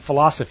steeped in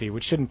philosophy,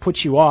 which shouldn't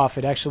put you off.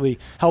 It actually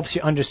helps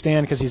you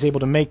understand because he's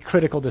able to make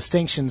critical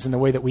distinctions in the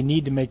way that we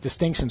need to make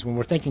distinctions when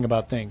we're thinking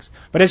about things.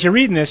 But as you're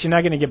reading this, you're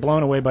not going to get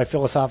blown away by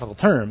philosophical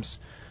terms.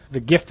 The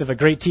gift of a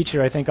great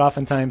teacher, I think,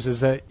 oftentimes is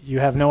that you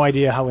have no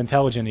idea how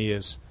intelligent he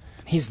is.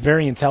 He's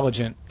very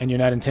intelligent, and you're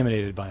not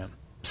intimidated by him.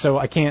 So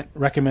I can't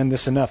recommend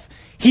this enough.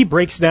 He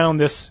breaks down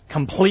this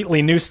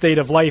completely new state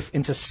of life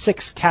into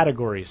 6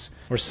 categories,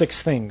 or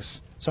 6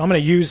 things. So I'm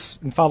going to use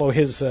and follow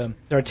his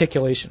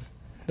articulation.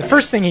 The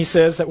first thing he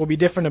says that will be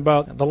different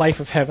about the life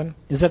of heaven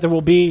is that there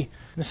will be,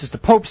 this is the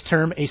Pope's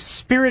term, a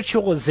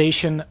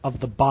spiritualization of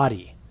the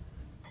body.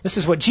 This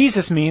is what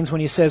Jesus means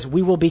when he says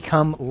we will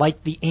become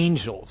like the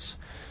angels.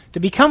 To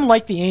become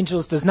like the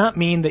angels does not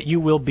mean that you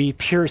will be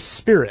pure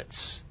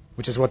spirits,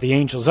 which is what the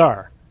angels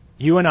are.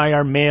 You and I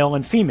are male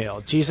and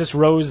female. Jesus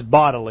rose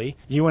bodily.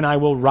 You and I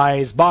will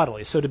rise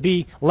bodily. So to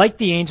be like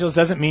the angels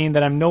doesn't mean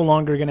that I'm no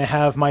longer going to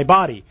have my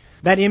body.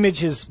 That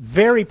image is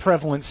very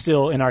prevalent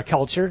still in our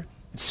culture.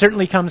 It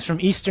certainly comes from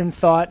Eastern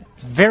thought.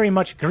 It's very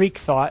much Greek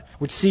thought,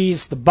 which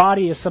sees the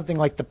body as something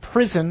like the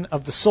prison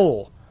of the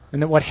soul.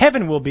 And that what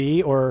heaven will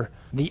be, or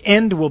the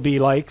end will be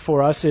like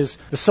for us, is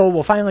the soul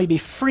will finally be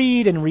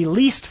freed and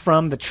released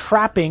from the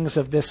trappings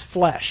of this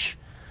flesh.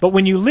 But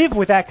when you live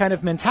with that kind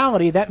of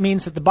mentality, that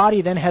means that the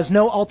body then has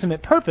no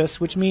ultimate purpose,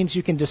 which means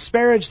you can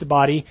disparage the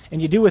body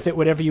and you do with it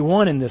whatever you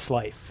want in this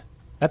life.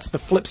 That's the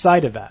flip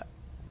side of that.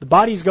 The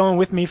body's going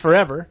with me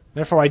forever,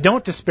 therefore I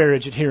don't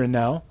disparage it here and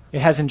now. It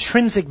has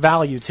intrinsic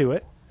value to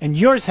it, and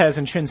yours has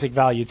intrinsic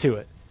value to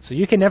it. So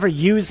you can never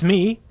use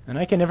me, and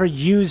I can never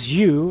use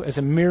you as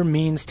a mere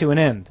means to an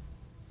end.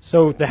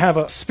 So to have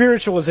a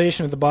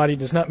spiritualization of the body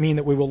does not mean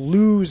that we will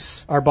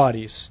lose our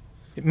bodies.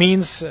 It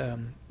means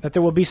that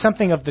there will be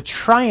something of the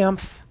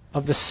triumph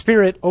of the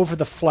spirit over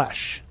the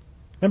flesh.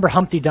 Remember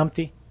Humpty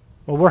Dumpty?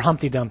 Well, we're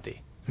Humpty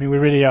Dumpty. I mean, we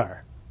really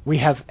are. We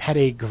have had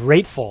a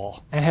great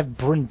fall and have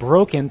been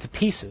broken to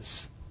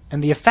pieces.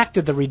 And the effect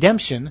of the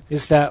redemption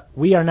is that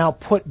we are now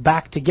put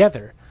back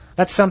together.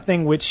 That's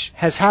something which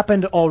has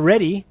happened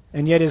already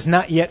and yet is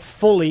not yet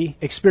fully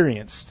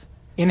experienced.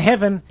 In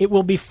heaven, it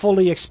will be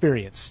fully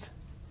experienced.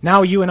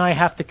 Now you and I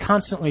have to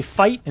constantly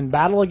fight and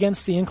battle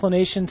against the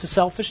inclination to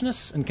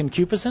selfishness and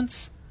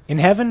concupiscence. In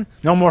heaven,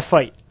 no more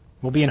fight.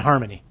 We'll be in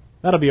harmony.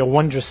 That'll be a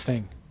wondrous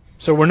thing.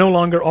 So we're no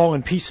longer all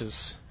in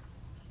pieces.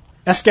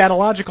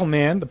 Eschatological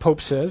man, the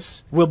Pope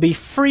says, will be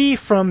free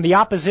from the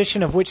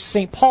opposition of which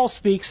St. Paul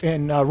speaks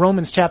in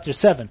Romans chapter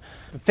 7.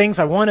 The things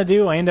I want to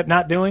do, I end up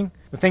not doing.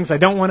 The things I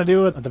don't want to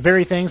do are the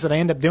very things that I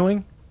end up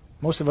doing.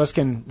 Most of us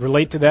can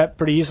relate to that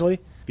pretty easily.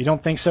 If you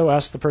don't think so,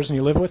 ask the person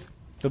you live with.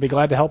 They'll be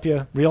glad to help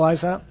you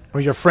realize that.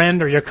 Or your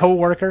friend or your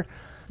coworker.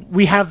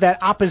 We have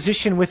that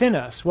opposition within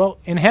us. Well,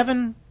 in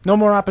heaven, no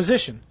more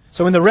opposition.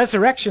 So in the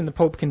resurrection, the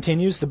Pope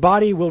continues, the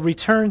body will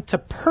return to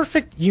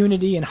perfect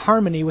unity and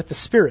harmony with the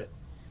Spirit.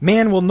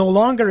 Man will no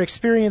longer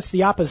experience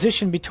the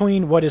opposition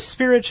between what is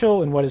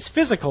spiritual and what is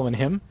physical in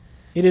him.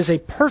 It is a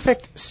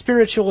perfect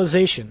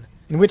spiritualization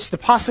in which the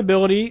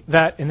possibility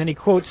that, and then he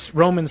quotes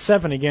Romans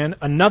 7 again,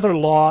 another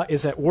law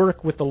is at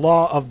work with the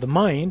law of the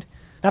mind,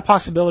 that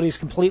possibility is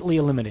completely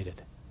eliminated.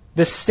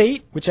 This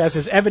state, which as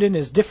is evident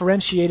is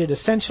differentiated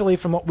essentially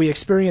from what we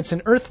experience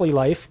in earthly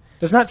life,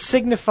 does not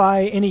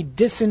signify any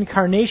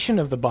disincarnation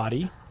of the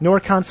body, nor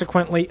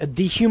consequently a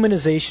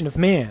dehumanization of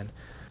man.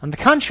 On the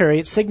contrary,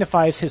 it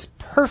signifies his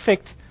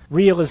perfect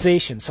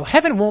realization. So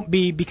heaven won't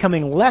be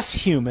becoming less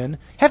human.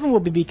 Heaven will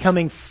be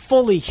becoming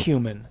fully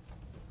human.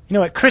 You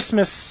know, at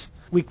Christmas,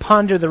 we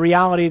ponder the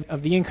reality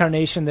of the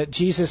incarnation, that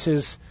Jesus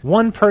is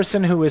one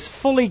person who is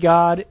fully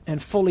God and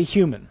fully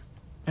human.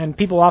 And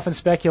people often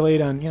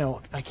speculate on,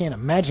 I can't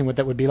imagine what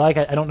that would be like.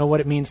 I don't know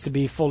what it means to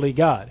be fully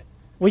God.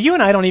 Well, you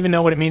and I don't even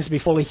know what it means to be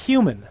fully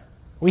human.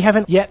 We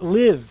haven't yet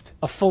lived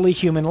a fully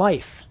human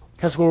life,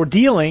 because we're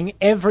dealing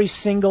every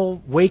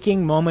single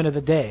waking moment of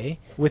the day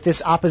with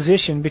this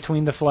opposition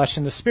between the flesh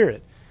and the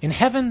spirit. In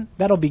heaven,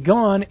 that'll be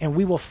gone, and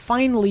we will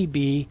finally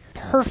be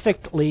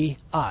perfectly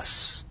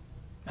us.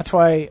 That's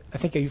why I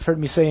think you've heard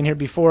me say in here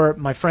before,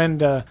 my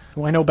friend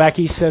who I know back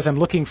east says, I'm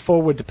looking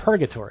forward to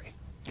purgatory.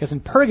 Because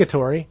in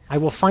purgatory, I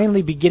will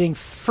finally be getting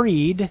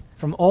freed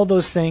from all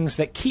those things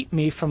that keep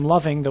me from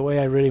loving the way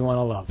I really want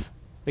to love.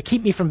 That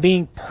keep me from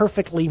being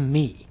perfectly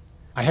me.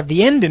 I have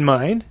the end in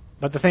mind,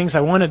 but the things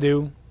I want to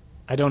do,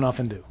 I don't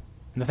often do.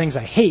 And the things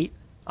I hate,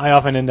 I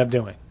often end up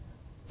doing.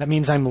 That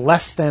means I'm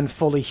less than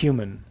fully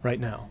human right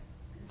now.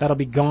 That'll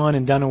be gone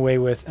and done away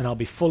with, and I'll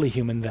be fully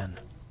human then.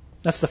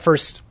 That's the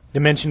first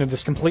dimension of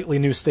this completely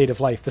new state of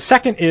life. The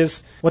second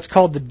is what's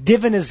called the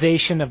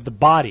divinization of the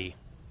body.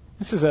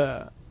 This is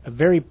a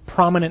very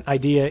prominent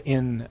idea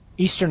in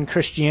Eastern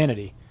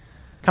Christianity.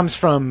 It comes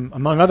from,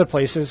 among other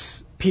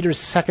places, Peter's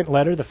second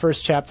letter, the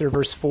first chapter,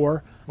 verse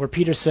 4, where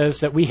Peter says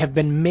that we have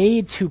been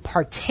made to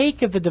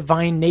partake of the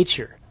divine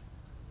nature.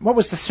 What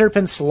was the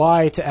serpent's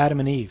lie to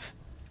Adam and Eve?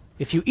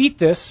 If you eat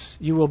this,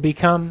 you will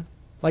become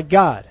like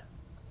God.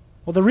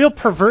 Well, the real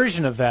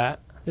perversion of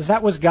that is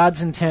that was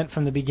God's intent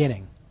from the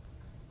beginning.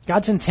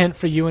 God's intent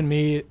for you and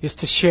me is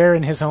to share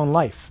in his own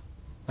life.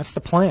 That's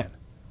the plan,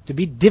 to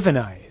be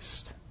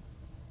divinized.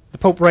 The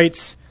Pope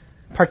writes,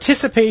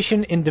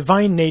 participation in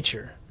divine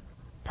nature,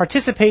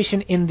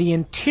 participation in the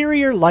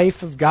interior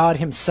life of God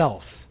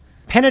himself,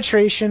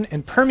 penetration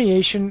and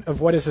permeation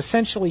of what is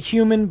essentially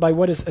human by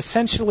what is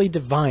essentially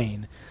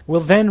divine,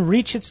 will then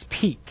reach its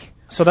peak,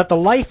 so that the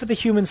life of the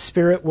human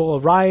spirit will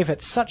arrive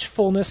at such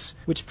fullness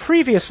which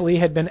previously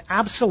had been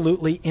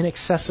absolutely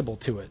inaccessible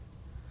to it.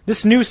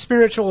 This new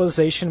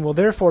spiritualization will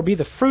therefore be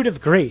the fruit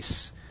of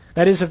grace,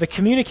 that is, of the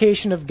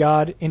communication of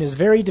God in his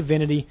very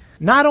divinity,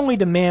 not only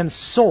to man's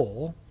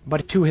soul,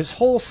 but to his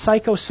whole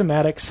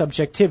psychosomatic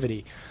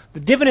subjectivity. The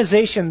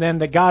divinization, then,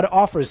 that God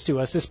offers to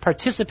us, this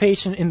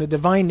participation in the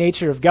divine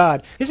nature of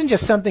God, isn't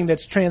just something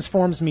that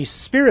transforms me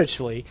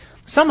spiritually.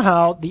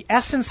 Somehow, the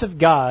essence of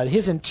God,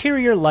 his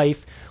interior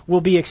life,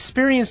 will be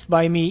experienced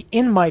by me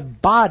in my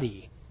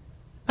body.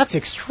 That's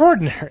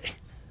extraordinary.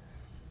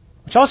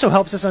 Which also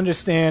helps us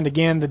understand,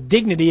 again, the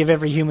dignity of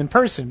every human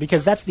person,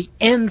 because that's the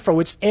end for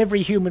which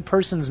every human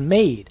person's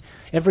made.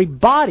 Every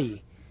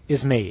body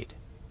is made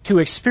to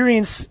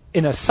experience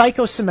in a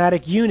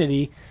psychosomatic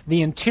unity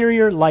the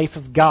interior life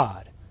of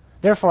God.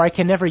 Therefore, I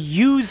can never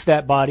use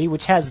that body,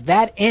 which has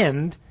that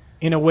end,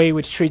 in a way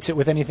which treats it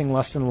with anything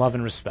less than love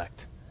and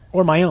respect,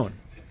 or my own.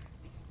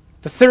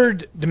 The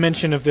third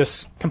dimension of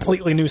this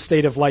completely new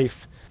state of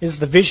life is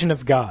the vision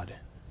of God.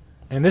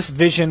 And this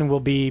vision will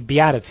be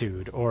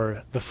beatitude,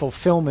 or the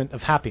fulfillment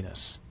of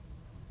happiness.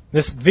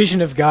 This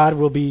vision of God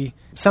will be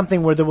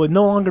something where there will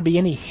no longer be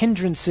any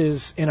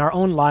hindrances in our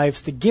own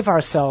lives to give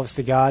ourselves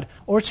to God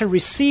or to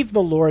receive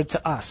the Lord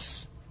to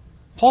us.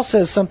 Paul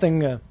says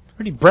something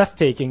pretty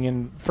breathtaking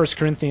in 1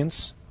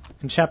 Corinthians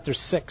in chapter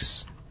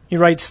 6. He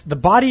writes, the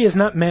body is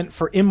not meant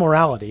for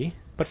immorality,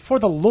 but for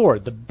the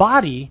Lord. The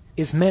body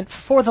is meant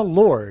for the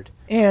Lord.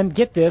 And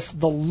get this,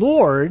 the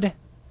Lord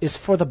is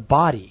for the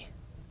body.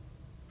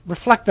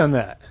 Reflect on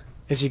that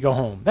as you go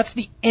home. That's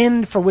the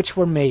end for which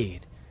we're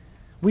made.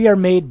 We are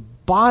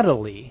made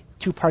bodily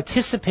to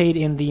participate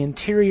in the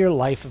interior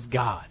life of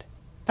God.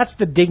 That's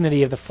the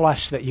dignity of the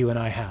flesh that you and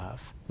I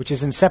have, which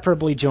is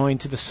inseparably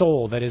joined to the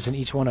soul that is in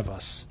each one of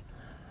us.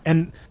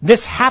 And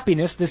this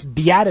happiness, this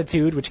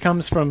beatitude, which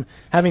comes from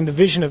having the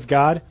vision of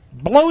God,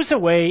 blows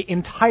away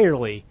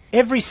entirely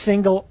every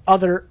single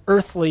other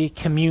earthly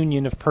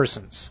communion of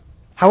persons,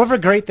 however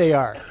great they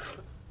are.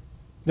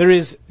 There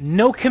is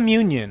no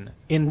communion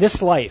in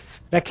this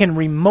life that can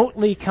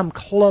remotely come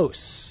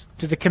close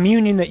to the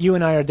communion that you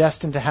and I are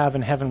destined to have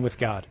in heaven with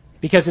God.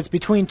 Because it's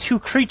between two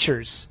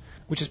creatures,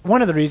 which is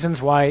one of the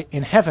reasons why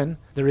in heaven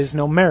there is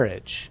no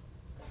marriage.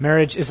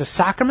 Marriage is a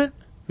sacrament,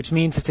 which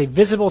means it's a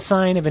visible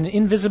sign of an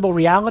invisible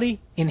reality.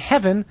 In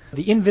heaven,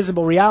 the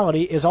invisible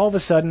reality is all of a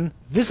sudden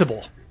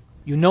visible.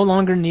 You no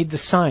longer need the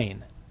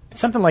sign.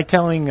 It's something like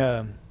telling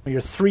your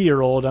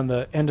 3-year-old on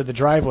the end of the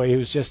driveway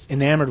who's just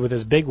enamored with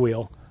his big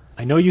wheel,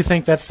 I know you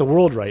think that's the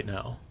world right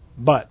now,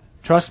 but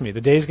trust me,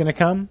 the day's going to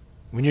come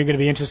when you're going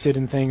to be interested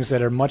in things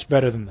that are much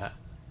better than that.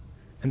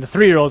 And the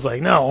 3-year-old's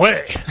like, no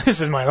way,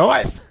 this is my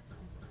life.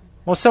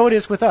 Well, so it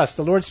is with us.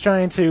 The Lord's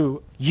trying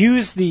to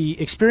use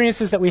the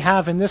experiences that we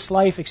have in this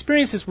life,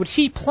 experiences which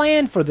he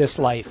planned for this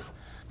life,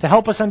 to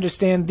help us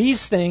understand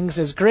these things,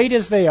 as great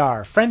as they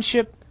are,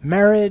 friendship,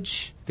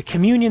 marriage, the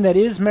communion that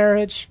is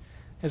marriage,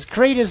 as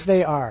great as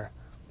they are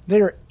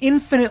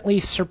infinitely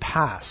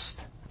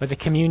surpassed by the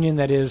communion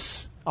that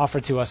is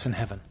offered to us in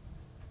heaven.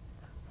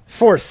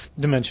 Fourth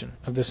dimension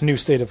of this new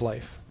state of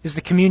life is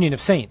the communion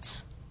of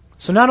saints.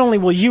 So not only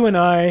will you and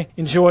I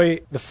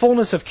enjoy the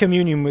fullness of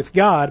communion with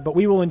God, but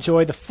we will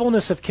enjoy the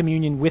fullness of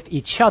communion with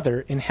each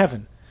other in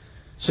heaven.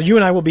 So you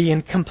and I will be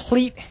in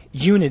complete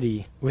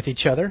unity with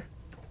each other,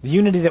 the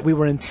unity that we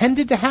were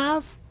intended to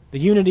have, the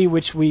unity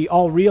which we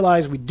all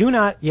realize we do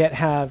not yet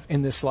have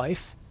in this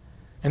life,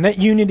 and that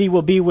unity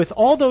will be with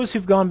all those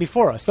who've gone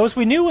before us, those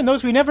we knew and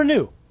those we never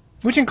knew,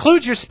 which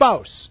includes your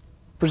spouse,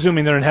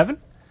 presuming they're in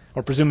heaven,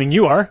 or presuming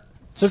you are.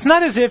 So it's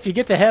not as if you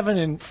get to heaven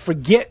and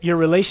forget your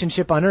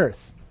relationship on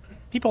earth.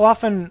 People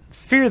often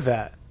fear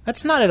that.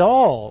 That's not at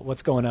all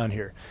what's going on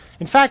here.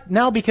 In fact,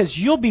 now because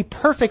you'll be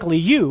perfectly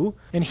you,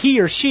 and he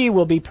or she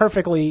will be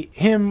perfectly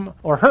him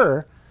or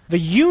her, the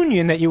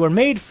union that you were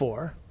made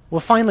for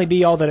will finally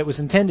be all that it was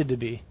intended to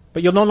be.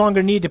 But you'll no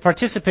longer need to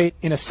participate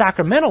in a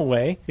sacramental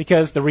way,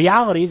 because the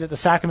reality that the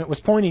sacrament was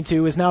pointing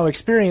to is now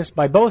experienced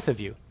by both of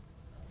you.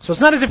 So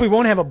it's not as if we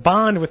won't have a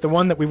bond with the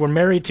one that we were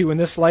married to in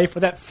this life,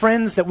 or that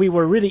friends that we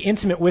were really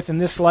intimate with in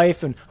this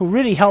life and who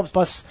really helped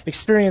us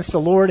experience the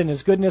Lord and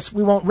His goodness,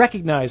 we won't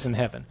recognize in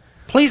heaven.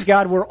 Please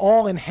God, we're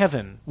all in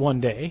heaven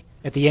one day,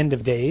 at the end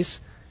of days.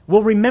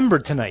 We'll remember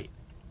tonight.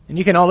 And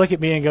you can all look at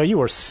me and go,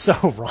 you are so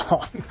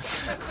wrong.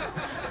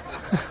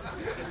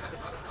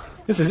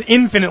 This is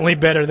infinitely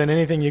better than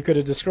anything you could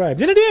have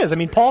described. And it is. I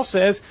mean, Paul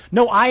says,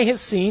 no eye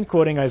has seen,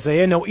 quoting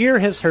Isaiah, no ear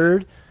has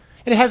heard,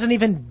 it hasn't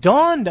even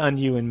dawned on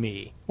you and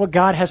me what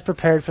God has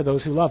prepared for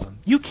those who love Him.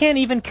 You can't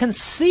even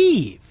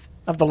conceive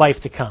of the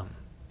life to come.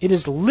 It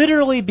is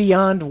literally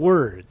beyond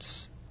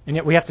words. And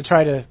yet we have to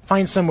try to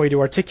find some way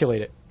to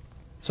articulate it.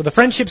 So the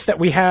friendships that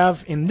we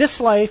have in this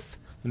life,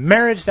 the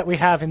marriage that we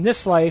have in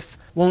this life,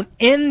 won't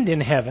end in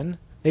heaven.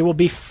 They will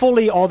be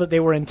fully all that they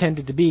were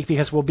intended to be,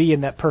 because we'll be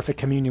in that perfect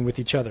communion with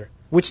each other,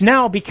 which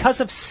now, because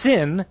of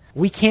sin,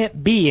 we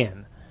can't be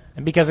in.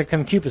 And because of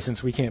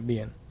concupiscence, we can't be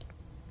in.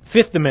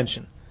 Fifth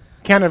dimension.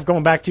 Kind of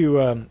going back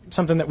to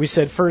something that we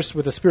said first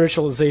with the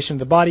spiritualization of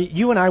the body,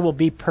 you and I will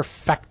be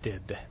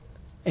perfected.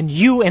 And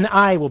you and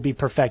I will be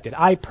perfected.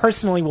 I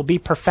personally will be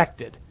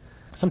perfected.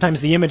 Sometimes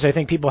the image I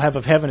think people have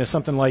of heaven is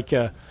something like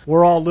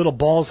we're all little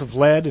balls of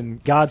lead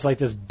and God's like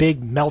this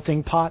big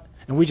melting pot,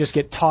 and we just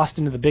get tossed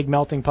into the big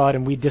melting pot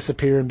and we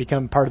disappear and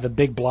become part of the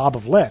big blob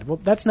of lead. Well,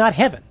 that's not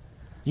heaven.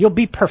 You'll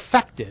be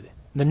perfected.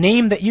 The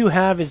name that you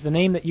have is the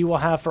name that you will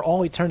have for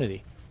all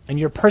eternity. And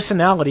your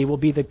personality will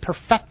be the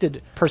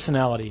perfected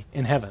personality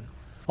in heaven.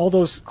 All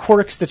those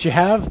quirks that you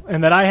have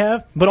and that I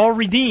have, but all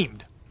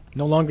redeemed,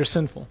 no longer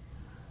sinful.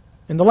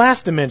 And the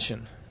last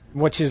dimension,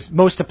 which is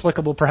most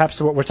applicable perhaps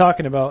to what we're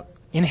talking about,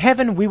 in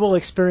heaven we will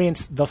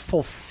experience the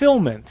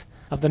fulfillment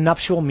of the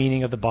nuptial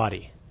meaning of the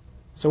body.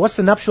 So what's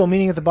the nuptial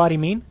meaning of the body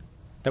mean?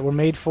 That we're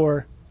made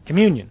for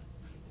communion.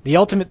 The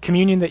ultimate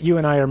communion that you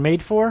and I are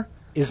made for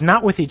is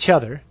not with each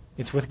other,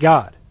 it's with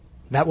God.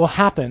 That will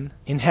happen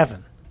in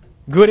heaven.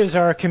 Good as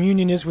our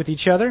communion is with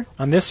each other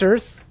on this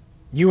earth,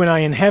 you and I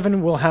in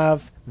heaven will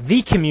have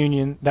the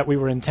communion that we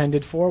were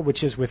intended for,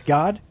 which is with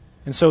God.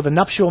 And so the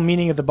nuptial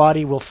meaning of the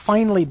body will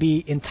finally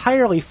be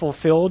entirely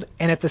fulfilled,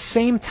 and at the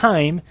same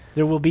time,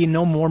 there will be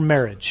no more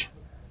marriage.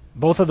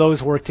 Both of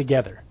those work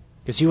together.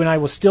 Because you and I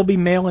will still be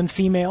male and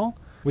female,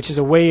 which is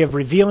a way of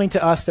revealing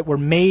to us that we're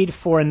made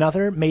for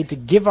another, made to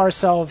give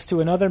ourselves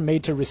to another,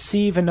 made to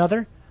receive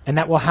another, and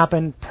that will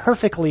happen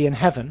perfectly in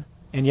heaven,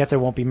 and yet there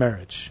won't be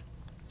marriage.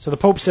 So the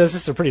Pope says,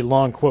 this is a pretty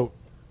long quote,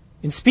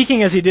 in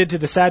speaking as he did to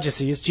the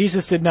Sadducees,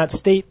 Jesus did not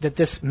state that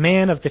this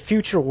man of the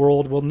future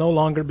world will no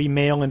longer be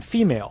male and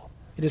female.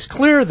 It is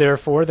clear,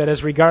 therefore, that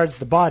as regards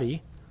the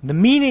body, the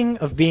meaning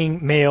of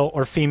being male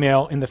or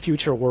female in the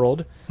future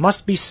world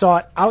must be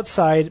sought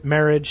outside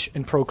marriage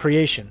and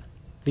procreation.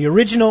 The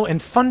original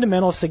and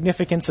fundamental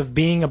significance of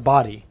being a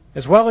body,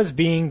 as well as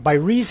being, by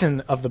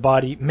reason of the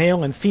body,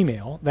 male and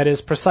female, that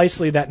is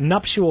precisely that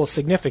nuptial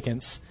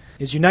significance,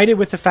 is united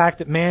with the fact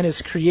that man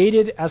is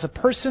created as a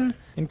person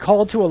and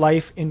called to a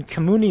life in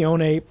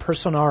communione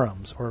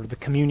personarum, or the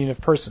communion of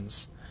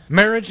persons.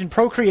 Marriage and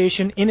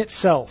procreation in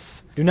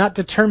itself do not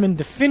determine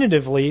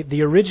definitively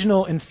the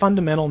original and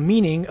fundamental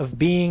meaning of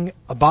being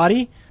a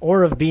body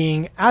or of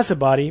being as a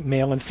body,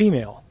 male and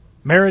female.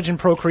 Marriage and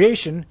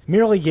procreation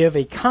merely give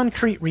a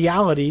concrete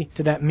reality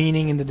to that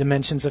meaning in the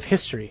dimensions of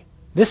history.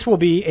 This will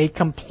be a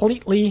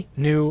completely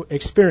new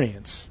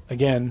experience.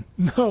 Again,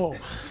 no.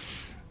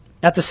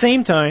 At the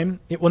same time,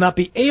 it will not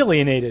be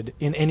alienated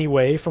in any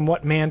way from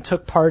what man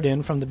took part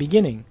in from the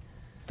beginning.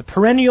 The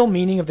perennial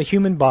meaning of the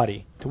human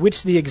body, to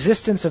which the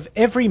existence of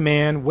every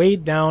man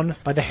weighed down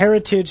by the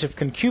heritage of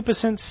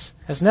concupiscence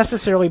has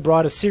necessarily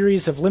brought a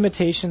series of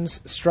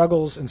limitations,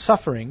 struggles, and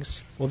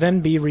sufferings, will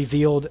then be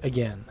revealed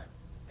again.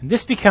 And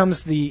this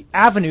becomes the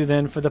avenue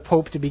then for the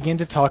Pope to begin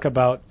to talk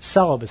about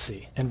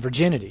celibacy and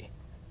virginity.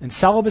 And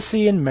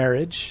celibacy and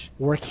marriage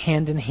work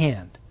hand in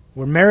hand.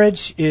 Where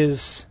marriage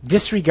is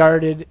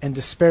disregarded and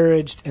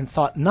disparaged and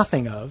thought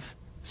nothing of,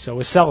 so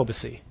is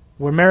celibacy.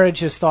 Where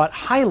marriage is thought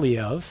highly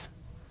of,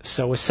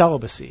 so is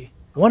celibacy.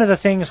 One of the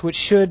things which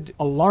should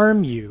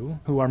alarm you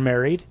who are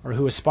married or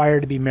who aspire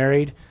to be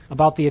married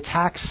about the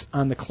attacks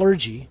on the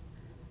clergy,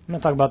 I'm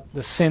not talking about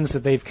the sins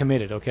that they've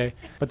committed, okay?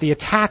 But the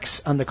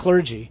attacks on the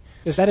clergy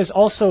is that is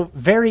also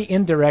very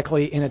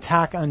indirectly an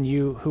attack on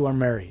you who are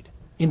married.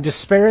 In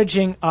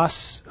disparaging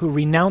us who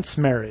renounce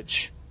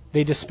marriage,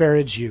 they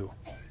disparage you.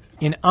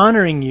 In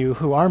honoring you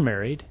who are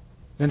married,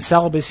 then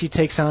celibacy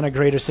takes on a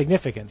greater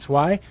significance.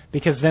 Why?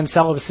 Because then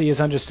celibacy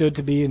is understood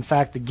to be, in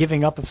fact, the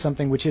giving up of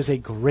something which is a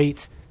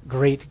great,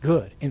 great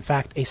good. In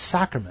fact, a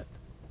sacrament,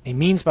 a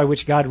means by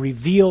which God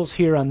reveals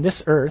here on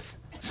this earth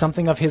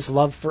something of his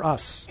love for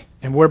us,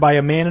 and whereby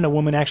a man and a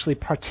woman actually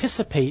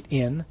participate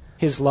in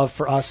his love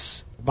for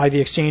us by the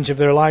exchange of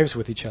their lives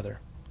with each other.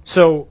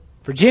 So,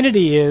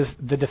 virginity is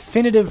the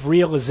definitive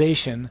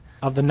realization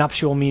of the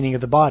nuptial meaning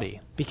of the body,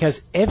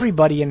 because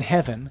everybody in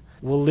heaven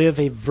will live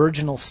a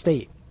virginal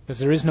state, because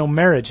there is no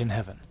marriage in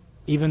heaven,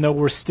 even though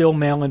we're still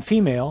male and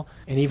female,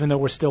 and even though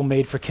we're still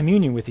made for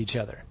communion with each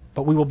other.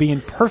 But we will be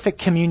in perfect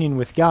communion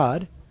with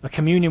God, a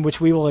communion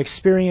which we will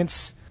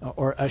experience,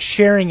 or a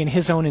sharing in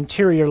his own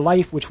interior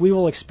life, which we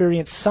will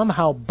experience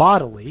somehow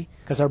bodily,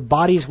 because our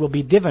bodies will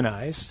be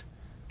divinized,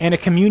 and a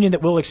communion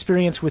that we'll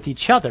experience with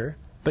each other,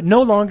 but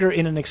no longer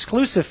in an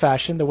exclusive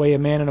fashion, the way a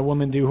man and a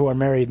woman do who are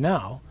married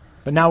now,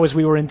 but now as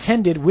we were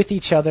intended with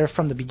each other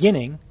from the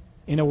beginning,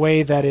 in a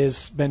way that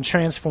has been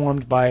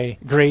transformed by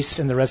grace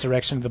and the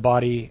resurrection of the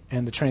body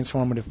and the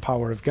transformative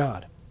power of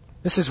God.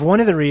 This is one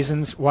of the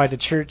reasons why the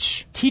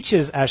church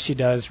teaches as she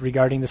does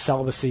regarding the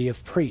celibacy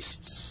of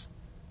priests.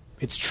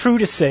 It's true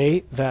to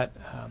say that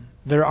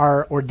there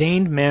are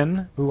ordained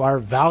men who are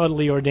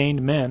validly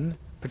ordained men,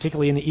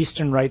 particularly in the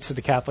Eastern rites of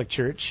the Catholic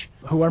Church,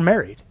 who are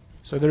married.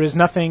 So there is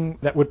nothing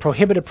that would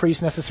prohibit a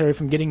priest necessarily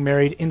from getting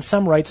married in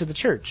some rites of the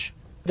church.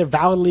 They're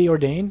validly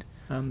ordained.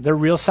 They're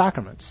real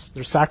sacraments.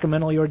 They're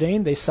sacramentally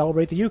ordained. They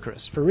celebrate the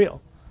Eucharist for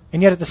real.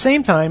 And yet at the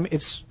same time,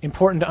 it's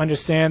important to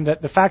understand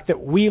that the fact that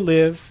we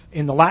live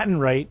in the Latin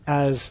rite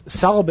as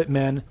celibate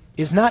men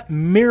is not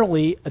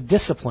merely a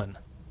discipline.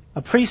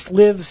 A priest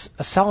lives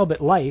a celibate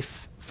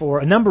life for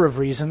a number of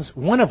reasons,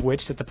 one of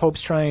which that the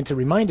Pope's trying to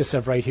remind us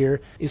of right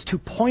here is to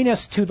point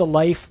us to the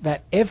life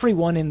that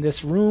everyone in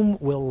this room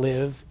will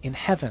live in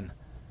heaven.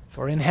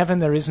 For in heaven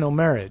there is no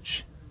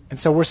marriage. And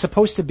so we're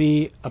supposed to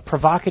be a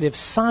provocative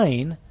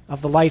sign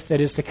of the life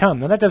that is to come.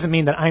 Now that doesn't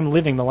mean that I'm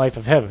living the life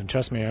of heaven.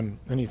 Trust me, I'm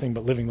anything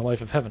but living the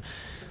life of heaven.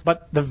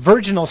 But the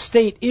virginal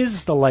state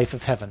is the life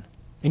of heaven.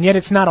 And yet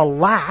it's not a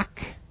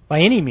lack by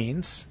any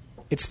means.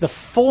 It's the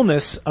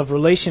fullness of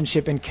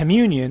relationship and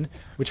communion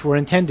which we're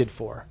intended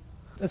for.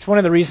 That's one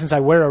of the reasons I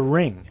wear a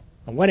ring,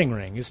 a wedding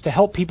ring, is to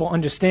help people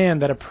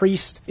understand that a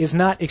priest is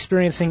not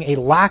experiencing a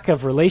lack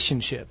of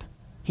relationship.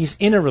 He's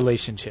in a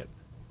relationship.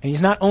 And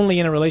he's not only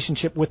in a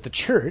relationship with the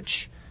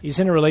church, he's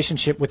in a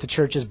relationship with the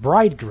church's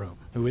bridegroom,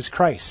 who is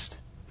Christ,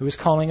 who is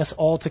calling us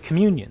all to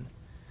communion.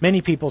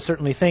 Many people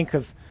certainly think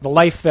of the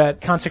life that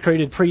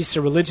consecrated priests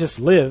or religious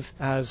live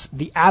as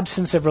the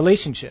absence of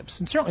relationships.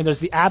 And certainly there's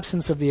the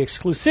absence of the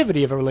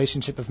exclusivity of a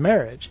relationship of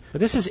marriage. But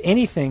this is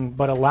anything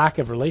but a lack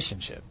of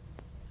relationship.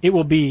 It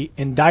will be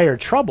in dire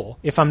trouble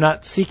if I'm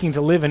not seeking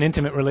to live an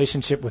intimate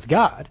relationship with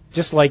God,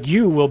 just like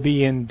you will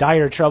be in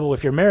dire trouble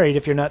if you're married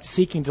if you're not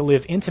seeking to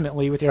live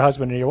intimately with your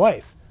husband or your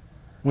wife.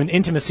 When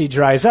intimacy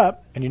dries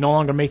up and you no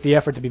longer make the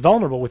effort to be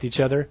vulnerable with each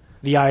other,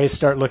 the eyes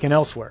start looking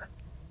elsewhere.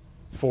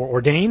 For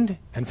ordained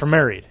and for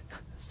married.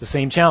 It's the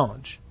same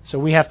challenge. So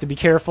we have to be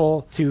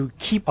careful to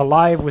keep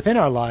alive within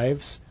our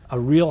lives a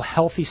real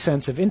healthy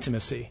sense of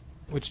intimacy,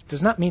 which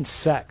does not mean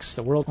sex.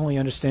 The world only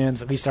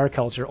understands, at least our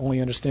culture,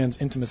 only understands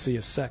intimacy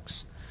as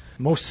sex.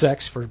 Most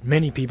sex for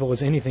many people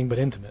is anything but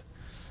intimate.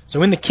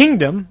 So in the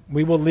kingdom,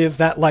 we will live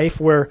that life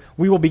where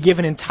we will be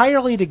given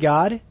entirely to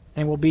God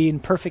and will be in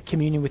perfect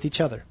communion with each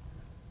other.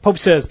 Pope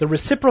says, the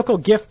reciprocal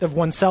gift of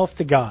oneself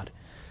to God,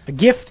 a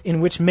gift in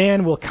which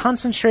man will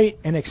concentrate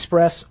and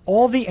express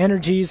all the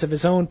energies of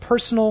his own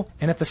personal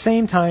and at the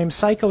same time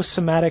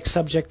psychosomatic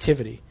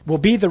subjectivity, will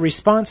be the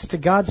response to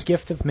God's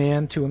gift of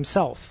man to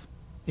himself.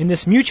 In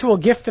this mutual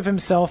gift of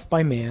himself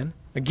by man,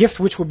 a gift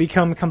which will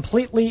become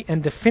completely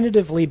and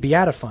definitively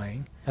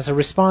beatifying, as a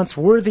response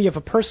worthy of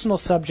a personal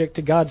subject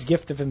to God's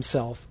gift of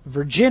himself,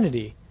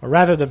 virginity, or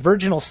rather the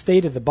virginal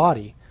state of the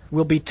body,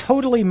 will be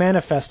totally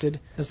manifested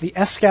as the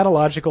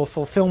eschatological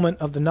fulfillment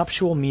of the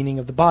nuptial meaning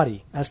of the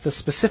body, as the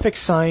specific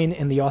sign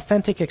and the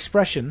authentic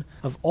expression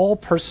of all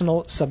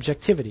personal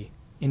subjectivity.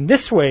 In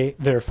this way,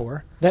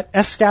 therefore, that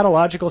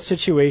eschatological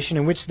situation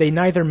in which they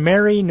neither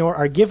marry nor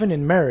are given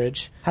in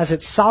marriage has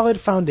its solid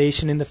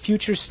foundation in the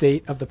future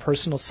state of the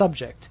personal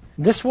subject.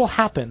 This will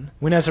happen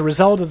when, as a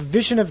result of the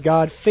vision of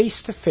God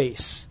face to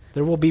face,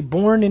 there will be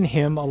born in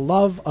him a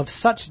love of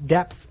such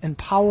depth and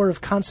power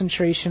of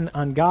concentration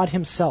on God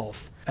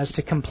himself as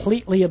to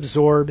completely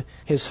absorb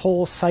his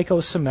whole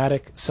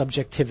psychosomatic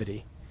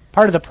subjectivity.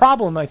 Part of the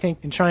problem, I think,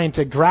 in trying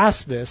to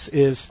grasp this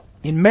is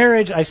In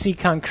marriage, I see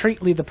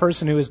concretely the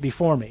person who is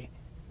before me.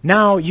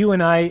 Now you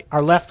and I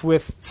are left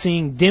with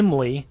seeing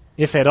dimly,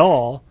 if at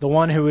all, the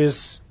one who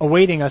is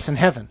awaiting us in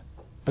heaven.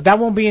 But that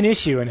won't be an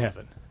issue in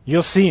heaven.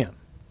 You'll see him.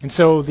 And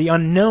so the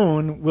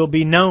unknown will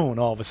be known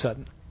all of a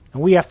sudden.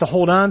 And we have to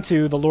hold on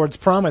to the Lord's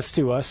promise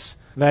to us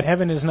that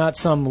heaven is not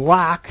some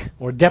lack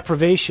or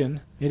deprivation.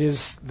 It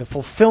is the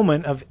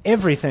fulfillment of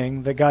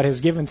everything that God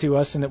has given to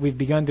us and that we've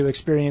begun to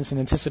experience and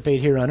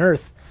anticipate here on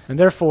earth. And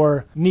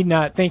therefore, need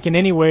not think in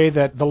any way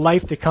that the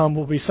life to come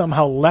will be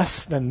somehow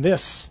less than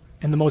this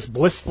and the most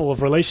blissful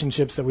of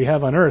relationships that we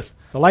have on earth.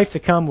 The life to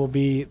come will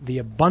be the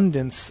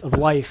abundance of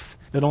life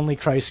that only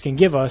Christ can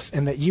give us,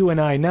 and that you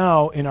and I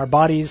now, in our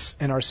bodies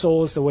and our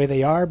souls the way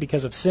they are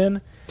because of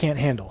sin, can't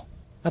handle.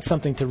 That's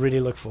something to really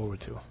look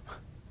forward to.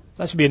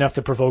 That should be enough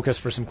to provoke us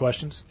for some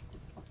questions.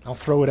 I'll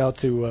throw it out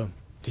to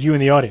you in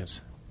the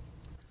audience.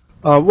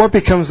 What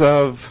becomes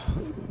of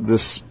the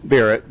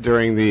spirit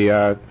during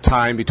the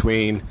time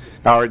between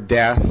our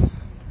death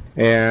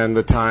and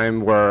the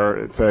time where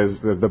it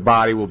says that the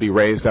body will be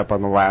raised up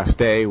on the last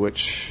day,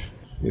 which,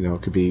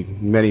 could be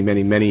many,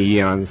 many, many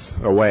eons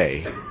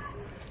away?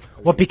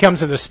 What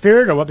becomes of the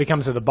spirit or what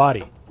becomes of the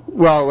body?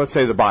 Well, let's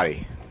say the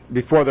body,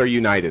 before they're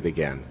united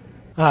again.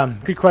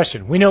 Good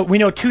question. We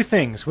know two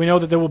things. We know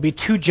that there will be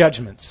two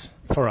judgments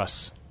for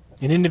us.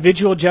 An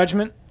individual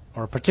judgment,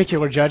 or a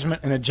particular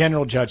judgment, and a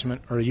general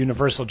judgment, or a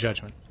universal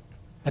judgment.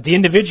 At the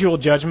individual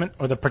judgment,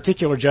 or the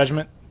particular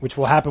judgment, which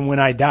will happen when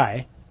I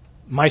die,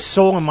 my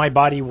soul and my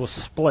body will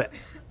split.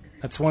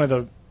 That's one of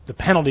the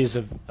penalties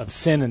of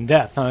sin and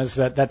death, is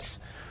that's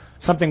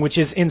something which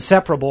is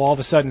inseparable all of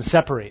a sudden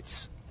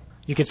separates.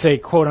 You could say,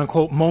 quote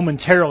unquote,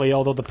 momentarily,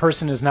 although the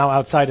person is now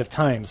outside of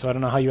time. So I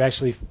don't know how you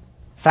actually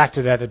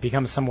factor that. It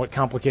becomes somewhat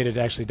complicated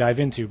to actually dive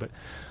into. But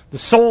the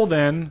soul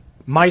then,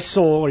 my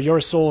soul or your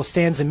soul,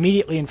 stands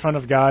immediately in front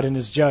of God and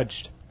is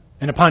judged.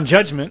 And upon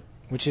judgment,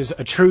 which is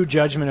a true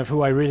judgment of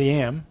who I really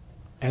am,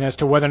 and as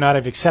to whether or not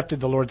I've accepted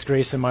the Lord's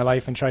grace in my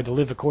life and tried to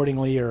live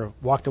accordingly or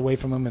walked away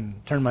from Him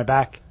and turned my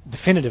back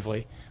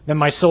definitively, then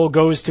my soul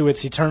goes to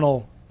its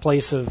eternal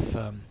place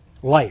of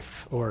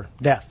life or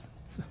death.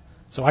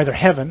 So either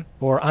heaven,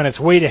 or on its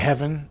way to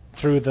heaven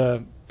through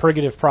the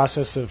purgative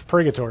process of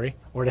purgatory,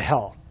 or to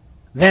hell.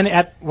 Then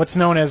at what's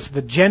known as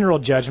the general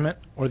judgment,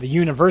 or the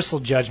universal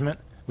judgment,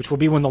 which will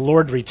be when the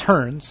Lord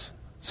returns.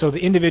 So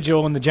the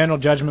individual and the general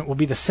judgment will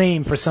be the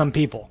same for some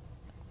people.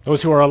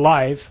 Those who are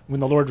alive when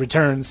the Lord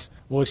returns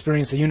will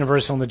experience the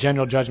universal and the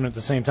general judgment at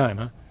the same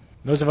time.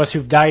 Those of us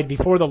who've died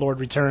before the Lord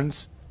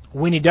returns,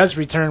 when He does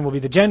return, will be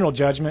the general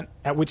judgment,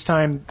 at which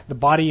time the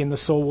body and the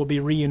soul will be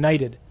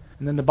reunited.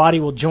 And then the body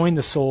will join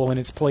the soul in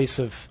its place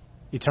of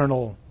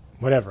eternal,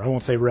 whatever. I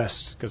won't say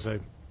rest, because I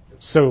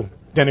so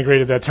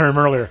denigrated that term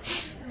earlier.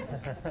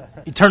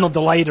 Eternal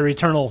delight or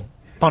eternal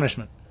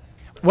punishment.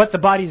 What the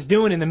body's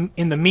doing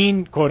in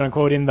the quote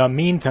unquote, in the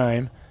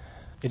meantime,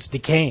 it's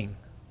decaying.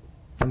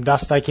 From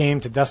dust I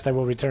came, to dust I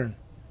will return.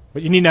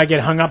 But you need not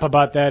get hung up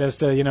about that as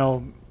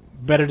to,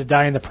 better to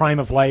die in the prime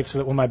of life so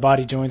that when my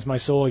body joins my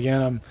soul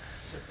again, I'm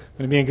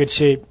going to be in good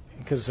shape,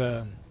 because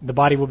the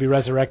body will be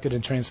resurrected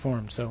and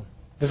transformed. So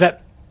does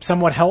that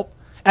somewhat help?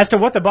 As to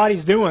what the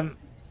body's doing,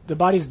 the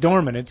body's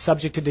dormant. It's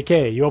subject to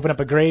decay. You open up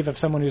a grave of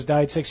someone who's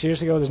died 6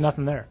 years ago, there's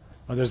nothing there.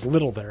 Or there's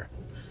little there.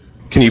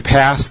 Can you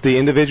pass the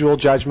individual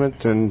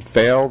judgment and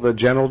fail the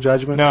general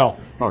judgment? No.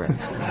 Okay.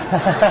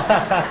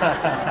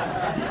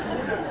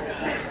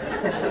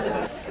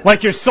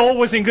 Like your soul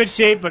was in good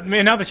shape, but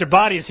man, now that your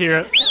body's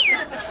here,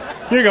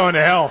 you're going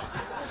to hell.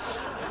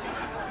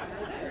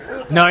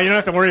 No, you don't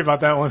have to worry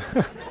about that one.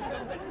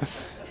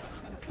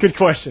 Good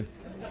question.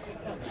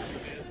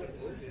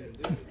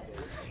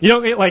 You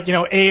don't get like,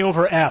 A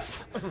over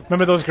F.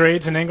 Remember those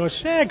grades in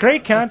English? Yeah,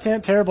 great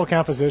content, terrible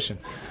composition.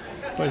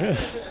 It's like,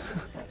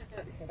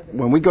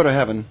 when we go to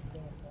heaven,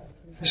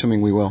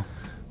 assuming we will,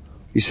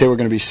 you say we're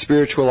going to be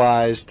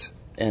spiritualized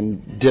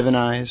and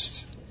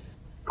divinized.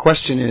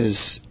 Question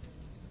is,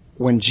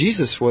 when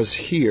Jesus was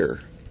here,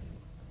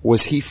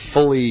 was He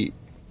fully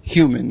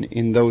human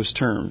in those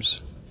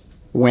terms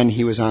when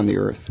He was on the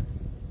earth?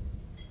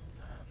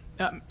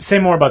 Say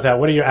more about that.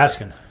 What are you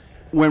asking?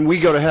 When we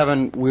go to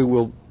heaven,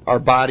 our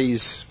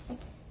bodies,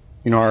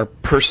 our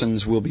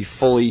persons will be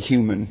fully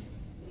human.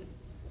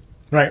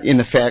 Right. In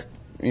the fact,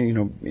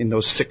 in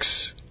those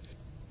 6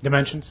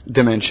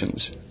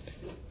 dimensions.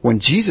 When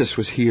Jesus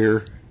was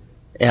here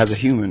as a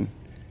human,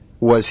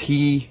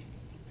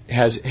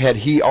 had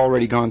He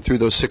already gone through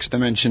those 6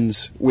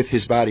 dimensions with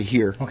His body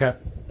here? Okay.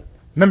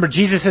 Remember,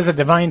 Jesus is a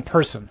divine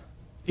person.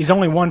 He's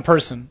only one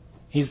person.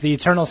 He's the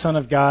eternal Son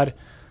of God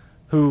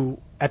who,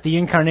 at the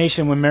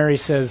incarnation, when Mary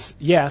says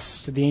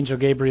yes to the angel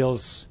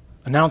Gabriel's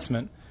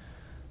announcement,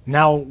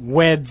 now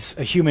weds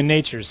a human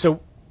nature.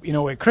 So,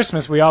 at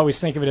Christmas we always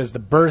think of it as the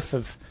birth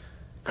of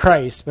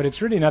Christ, but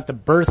it's really not the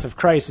birth of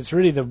Christ. It's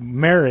really the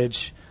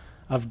marriage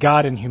of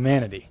God and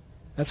humanity.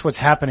 That's what's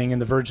happening in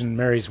the Virgin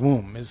Mary's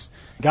womb, is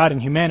God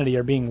and humanity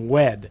are being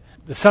wed.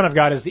 The Son of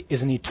God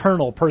is an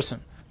eternal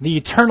person. The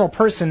eternal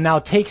person now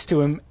takes to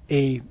him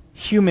a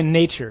human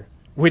nature,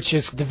 which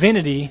is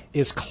divinity,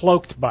 is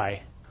cloaked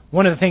by.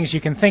 One of the things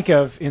you can think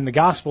of in the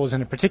Gospels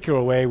in a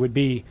particular way would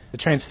be the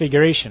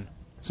Transfiguration.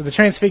 So the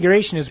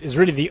Transfiguration is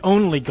really the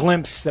only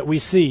glimpse that we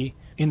see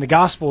in the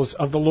Gospels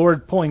of the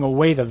Lord pulling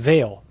away the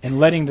veil and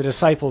letting the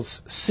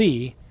disciples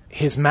see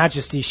His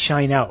majesty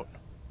shine out.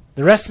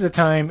 The rest of the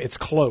time, it's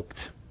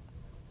cloaked.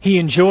 He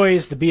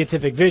enjoys the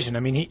beatific vision. I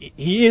mean,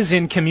 he is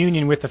in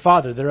communion with the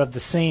Father. They're of the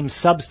same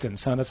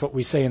substance. That's what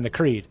we say in the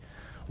Creed.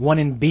 One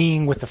in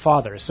being with the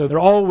Father. So they're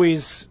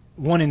always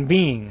one in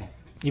being,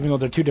 even though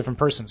they're two different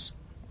persons.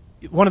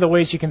 One of the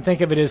ways you can think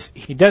of it is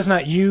he does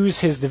not use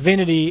his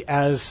divinity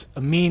as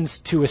a means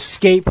to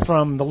escape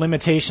from the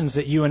limitations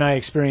that you and I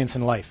experience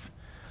in life.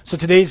 So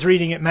today's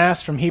reading at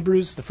Mass from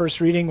Hebrews, the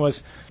first reading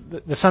was,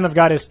 the Son of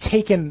God has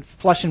taken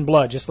flesh and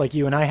blood, just like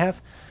you and I have,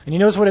 and He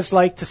knows what it's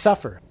like to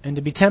suffer and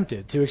to be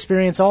tempted, to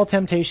experience all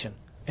temptation,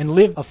 and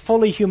live a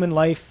fully human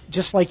life,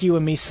 just like you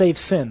and me, save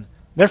sin.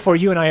 Therefore,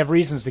 you and I have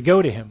reasons to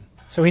go to Him.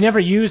 So He never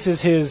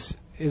uses His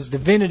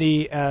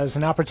divinity as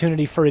an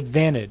opportunity for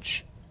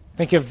advantage.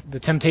 Think of the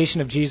temptation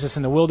of Jesus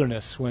in the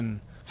wilderness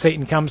when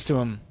Satan comes to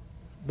Him.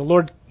 The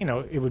Lord,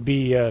 it would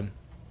be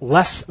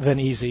less than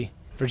easy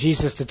for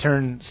Jesus to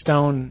turn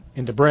stone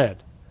into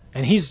bread.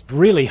 And He's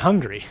really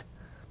hungry.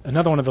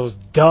 Another one of those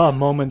duh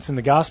moments in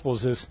the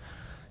Gospels is,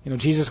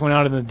 Jesus went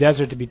out in the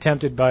desert to be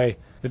tempted by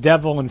the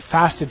devil and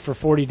fasted for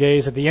 40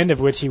 days, at the end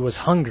of which He was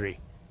hungry.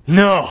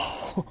 No!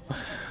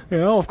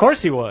 Of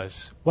course He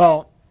was.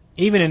 Well,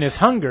 even in His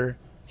hunger,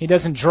 He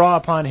doesn't draw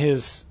upon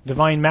His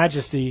divine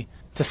majesty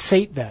to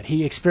sate that.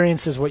 He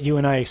experiences what you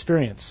and I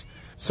experience.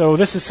 So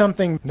this is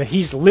something that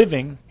He's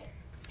living.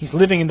 He's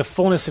living in the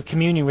fullness of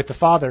communion with the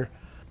Father.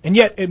 And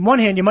yet, on one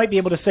hand, you might be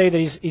able to say that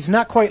he's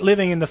not quite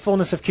living in the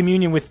fullness of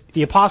communion with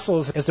the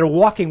apostles as they're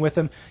walking with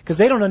Him, because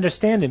they don't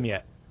understand Him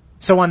yet.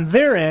 So on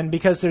their end,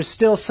 because there's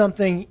still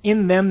something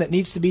in them that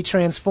needs to be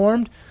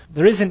transformed,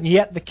 there isn't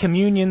yet the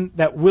communion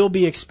that will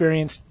be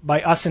experienced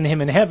by us and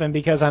Him in heaven,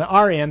 because on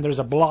our end, there's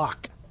a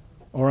block.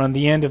 Or on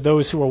the end of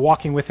those who are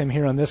walking with Him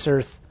here on this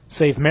earth,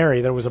 save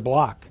Mary, there was a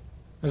block.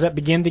 Does that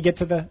begin to get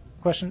to the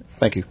question?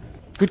 Thank you.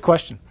 Good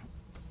question.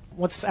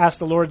 Let's ask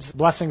the Lord's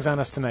blessings on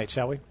us tonight,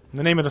 shall we? In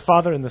the name of the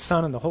Father, and the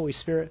Son, and the Holy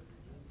Spirit.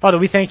 Father,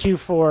 we thank You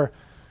for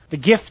the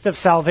gift of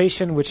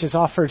salvation which is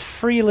offered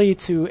freely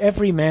to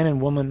every man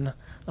and woman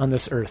on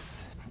this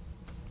earth.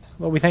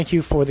 Lord, we thank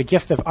You for the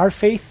gift of our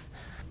faith.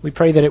 We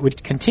pray that it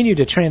would continue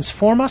to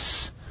transform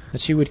us,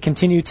 that You would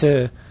continue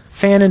to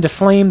fan into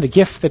flame the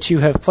gift that You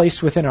have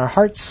placed within our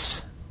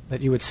hearts,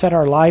 that You would set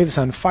our lives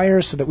on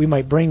fire so that we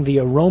might bring the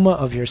aroma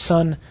of Your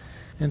Son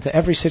into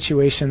every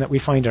situation that we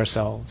find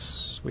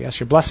ourselves. We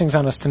ask Your blessings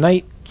on us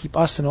tonight. Keep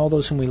us and all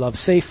those whom we love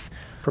safe.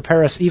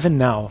 Prepare us even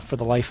now for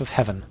the life of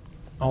heaven.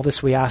 All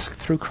this we ask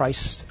through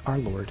Christ our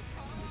Lord.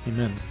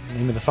 Amen. In the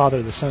name of the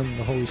Father, the Son, and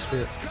the Holy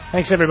Spirit.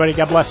 Thanks, everybody.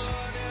 God bless.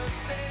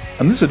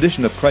 On this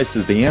edition of Christ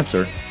is the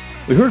Answer,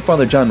 we heard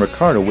Father John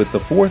Riccardo with the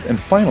fourth and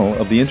final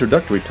of the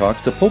introductory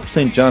talks to Pope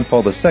St. John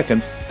Paul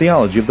II's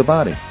Theology of the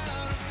Body.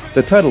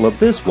 The title of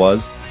this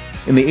was,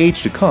 In the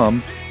Age to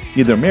Come,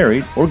 Either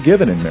Married or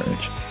Given in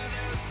Marriage.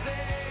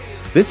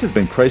 This has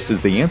been Christ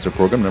is the Answer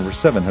program number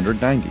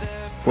 790.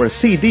 For a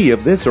CD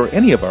of this or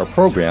any of our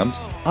programs,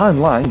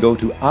 online go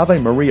to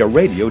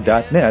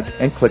AveMariaRadio.net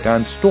and click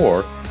on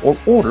Store, or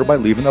order by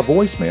leaving a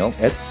voicemail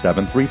at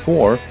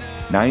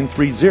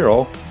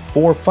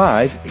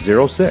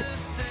 734-930-4506.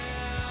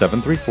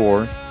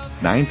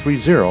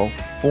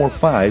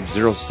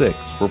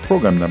 734-930-4506 for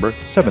program number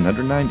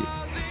 790.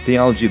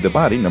 Theology of the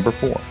Body number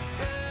 4.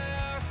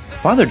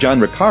 Father John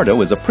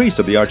Riccardo is a priest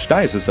of the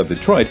Archdiocese of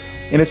Detroit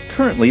and is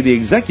currently the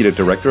executive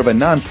director of a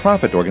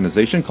non-profit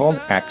organization called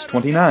Acts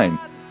 29,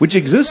 which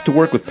exists to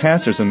work with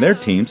pastors and their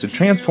teams to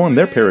transform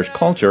their parish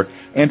culture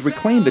and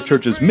reclaim the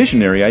church's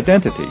missionary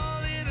identity.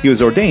 He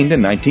was ordained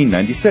in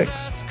 1996.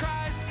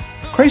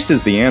 Christ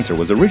is the Answer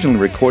was originally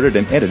recorded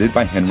and edited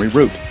by Henry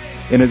Root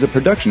and is a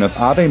production of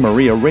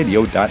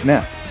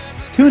AveMariaRadio.net.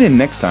 Tune in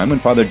next time when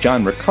Father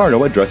John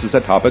Riccardo addresses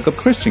a topic of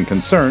Christian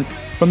concern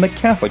from the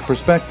Catholic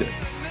perspective.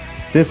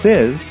 This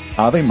is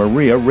Ave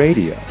Maria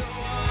Radio. Saves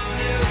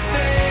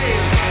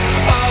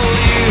all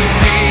you